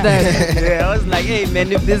ask them. I was like, hey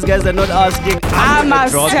man, if these guys are not asking, I'm gonna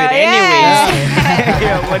must drop it say,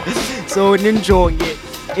 anyways. So Ninjo,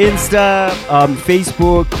 Insta,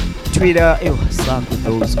 Facebook, Twitter, suck with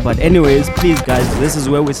those. But anyways, please guys, this is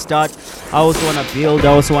where we start. I also wanna build, I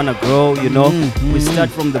also wanna grow, you know. We start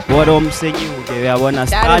from the bottom, singing, okay, I wanna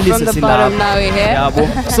start from the bottom, now we're here.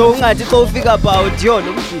 So ungathi xa ufika about yo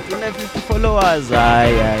lo mshito una 50 followers.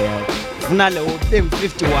 Ufuna le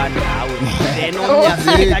 51 nawe. Then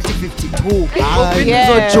omnye athi 52.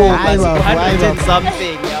 Uzojoka 100 and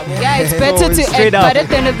something. Yeah, it's better So, to straight but up. at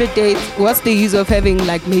the end of the day, what's the use of having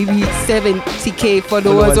like maybe 70k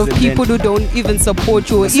followers of and people who don't even support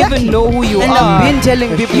you or even know who you And are? I've been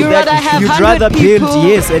telling people you rather that have you'd 100 rather build, people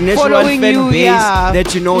yes, a national following fan you, base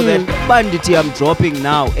that you know that Mm. Banditi I'm dropping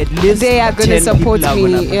now. At least They are gonna 10 support people are me,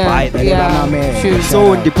 gonna yeah, buy that. yeah, sure.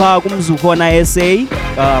 So ndipha kumzukona SA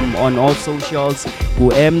on all socials ku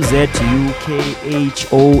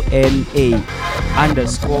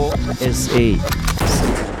MZUKHONA_SA.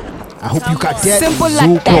 I hope you got that. Simple like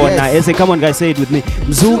Mzukona that. SA. Come on guys, say it with me.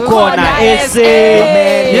 Mzukona Mzukona SA.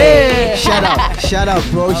 Yeah. Shout out,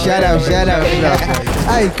 bro. Shout out.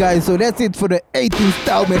 Alright, guys. So that's it for the 18th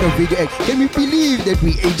installment of Video X. Can we believe that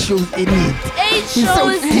we 8 shows in it? 8 so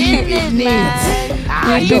shows in it, man.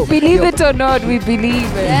 Believe it or not, we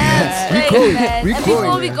believe it. Yes, We right, going, man. we And before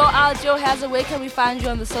going. we go out, Joe Hazard, where can we find you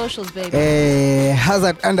on the socials, baby?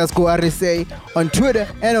 Hazard_RSA on Twitter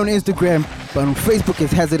and on Instagram. But on Facebook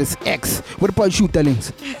it's Hazardous X. What about you,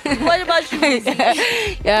 darlings? What about you?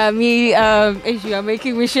 Yeah, me, you are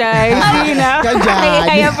making me shy. You know, Ganjani.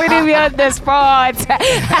 I am putting me on the spot.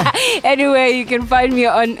 Anyway, you can find me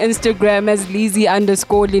on Instagram as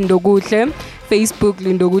Lizzie_Lindoguhle, Facebook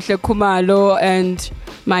Lindoguhle Kumalo, and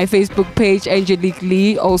my Facebook page Angelique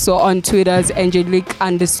Lee. Also on Twitter as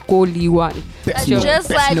Angelique_Lee1. And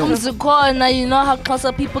just like Mzukona, you know how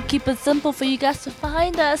Xhosa people keep it simple for you guys to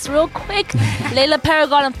find us real quick. Layla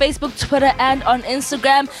Paragon on Facebook, Twitter, and on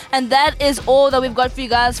Instagram. And that is all that we've got for you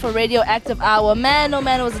guys for Radioactive Hour. Man, oh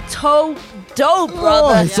man, it was a dope,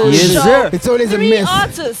 brother. It's always, Yes, sir. It's always a 3 mess.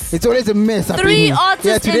 artists. It's always a mess. up 3 in here.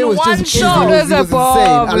 artists today in was one just show. It was It was a insane.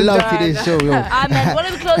 bomb, I love man. today's show, yo. Ah, man, what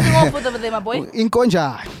are we closing off with over there, my boy?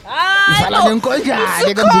 Inkonja. Ah, Sala Nkonja.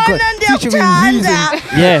 Featuring Reason.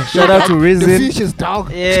 Yeah, shout out to The Reason. Fishes,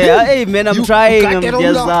 dog. Yeah, hey man, I'm You trying. got that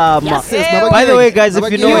on lock. Yes, By the way, guys,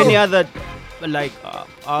 if you know Yo. any other like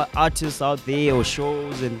artists out there or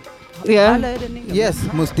shows and. Yeah.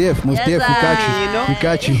 Yes, most def. We got you. We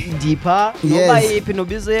got you. Deeper. Yes.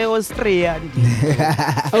 Austria.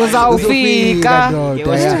 Uzawufika.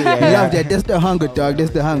 Love that. That's the hunger, dog. That's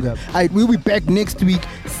the hunger. Alright, we'll be back next week.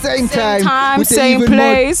 Same time. With same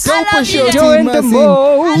place. Dope show Doing the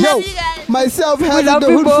most. Yo, myself has the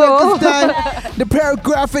Hood Frankenstein, the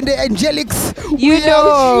Paragraph and the Angelics. You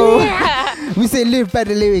know. We say live by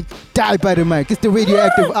the lyric, die by the mic. It's the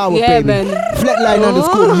radioactive hour, Yeah, baby. man. Flatline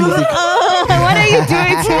underscore music. What are you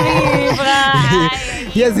doing to me, bro?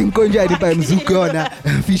 Here's Nkonjani by Mzukona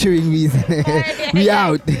featuring Reason. We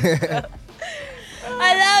out. I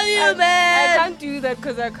love you, man. I can't do that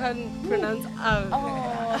because I can't pronounce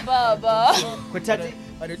Oh, Baba. Kotati,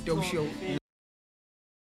 at the dope show.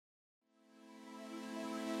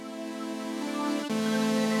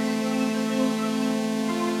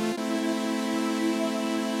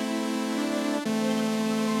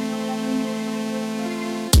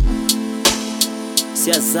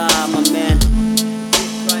 Siyazama man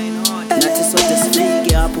nathi sote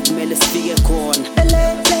sifike apho kumele sifike khona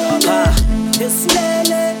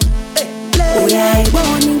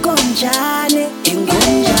uyayibona inkonjane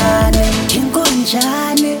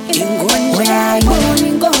uyayibona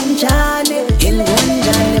inkonjane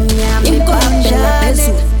mnyama inkonjane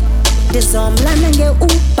ndizomlanda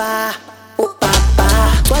nge-uba ubaba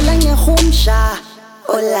cwala ngehumsha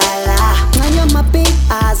olala ncanya mabig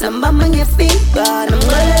azambama ngefika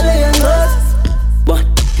namxelele yengozi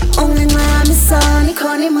ungencamisani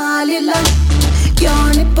khona imali la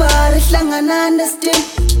yona ibhari hlangana nestim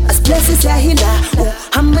asiplesi siyahila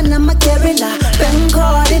uhamba namagerila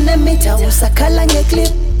bengikhona inemita usakhala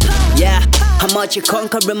ngeclip. Yeah, how much you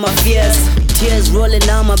conquering my fears. Tears rolling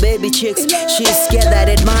down my baby cheeks. She's scared that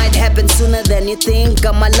it might happen sooner than you think.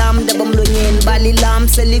 I'm a lamb, the bamlunyen, bali lamb,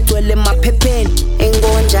 selitwele my pepin.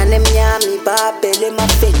 Ingonjane mnyami babele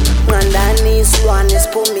mafin ngandani isilwane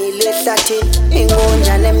siphumile ehlathini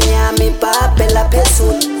ingonjane mnyami babela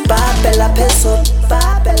phezulu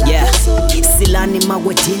Yeah, silani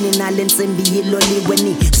magwedini nalensimbi yiloliwe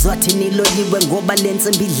ni zwathi niloliwe ngoba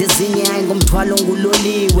lensimbi idlezinye hayi ngomthwalo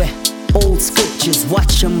nguloliwe. Old scriptures,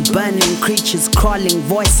 watch them burning, creatures crawling,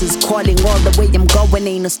 voices calling. All the way I'm going,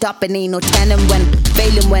 ain't no stopping, ain't no turning. When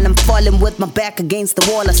failing, when I'm falling with my back against the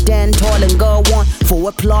wall, I stand tall and go on for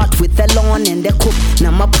a plot with the lawn and the cook.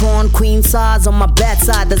 Now my prawn queen size on my bad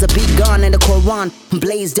side, there's a big gun and the Quran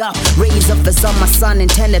blazed up, raised up as on my son,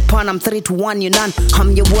 intended pun. I'm 3 to 1, you none.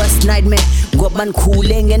 I'm your worst nightmare. Goban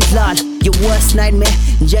cooling and blood, your worst nightmare.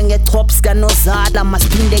 Jenge tops ganozada,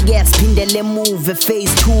 must spin the gas, spin the move,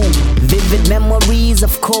 phase 2. Vivid memories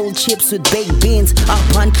of cold chips with baked beans.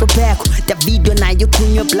 Up on tobacco, the video na you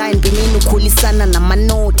kunywa blind. Binini ukulisana na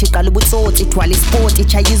manoti, kalubutsoti, twali sporti,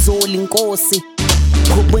 chayizoli nkosi.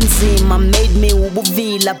 Kubunzima made me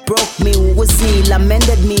ubuvila, broke me uwuzila,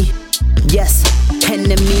 mended me. Yes,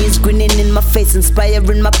 enemies grinning in my face,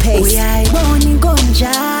 inspiring my pace. Uyayibona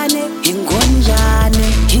inkonjane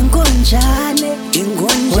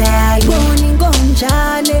uyayibona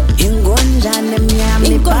inkonjane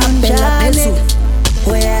mnyami babela phezulu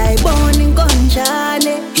uyayibona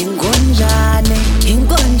inkonjane uyayibona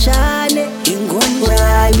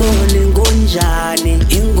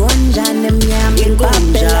inkonjane mnyami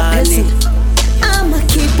babela phezulu. I'ma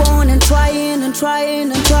keep on and trying and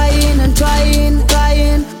trying and trying and trying and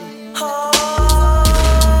trying.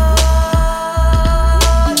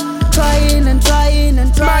 Trying and trying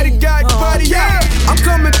and trying. Mighty God, buddy, yeah. I'm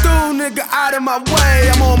coming through, nigga, out of my way.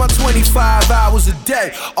 I'm on my 25 hours a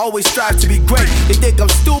day. Always strive to be great. They think I'm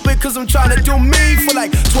stupid cause I'm trying to do me for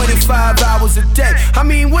like 25 hours a day. I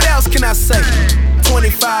mean, what else can I say?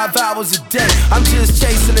 25 hours a day. I'm just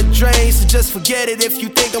chasing the drain, so just forget it if you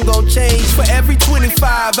think I'm gonna change. For every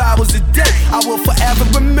 25 hours a day, I will forever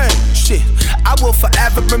remain. Shit, I will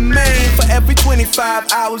forever remain. For every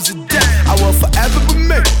 25 hours a day, I will forever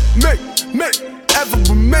remain. Ever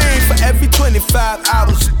remain. For every 25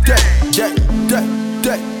 hours a day.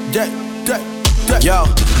 Yo,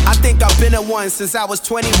 I think I've been at one since I was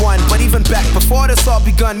 21. But even back before this all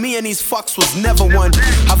begun, me and these fucks was never one.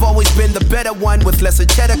 I've always been the better one with lesser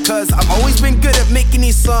cheddar, cause I've always been good at making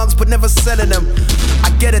these songs but never selling them. I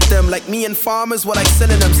get at them like me and farmers were like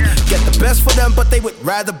synonyms. Get the best for them but they would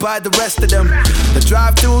rather buy the rest of them. The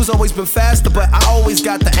drive-through's always been faster, but I always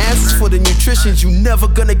got the answers for the nutritions you never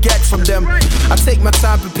gonna get from them. I take my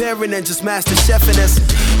time preparing and just master chefing this,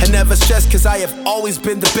 and never stress cause I have always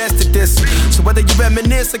been the best at this. So whether you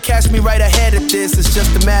reminisce or catch me right ahead of this, it's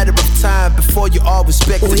just a matter of time before you all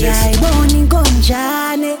respect this. Uyayibona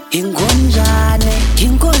inkonjane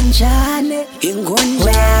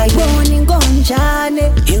uyayibona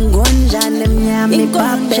inkonjane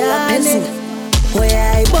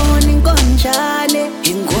sunshine.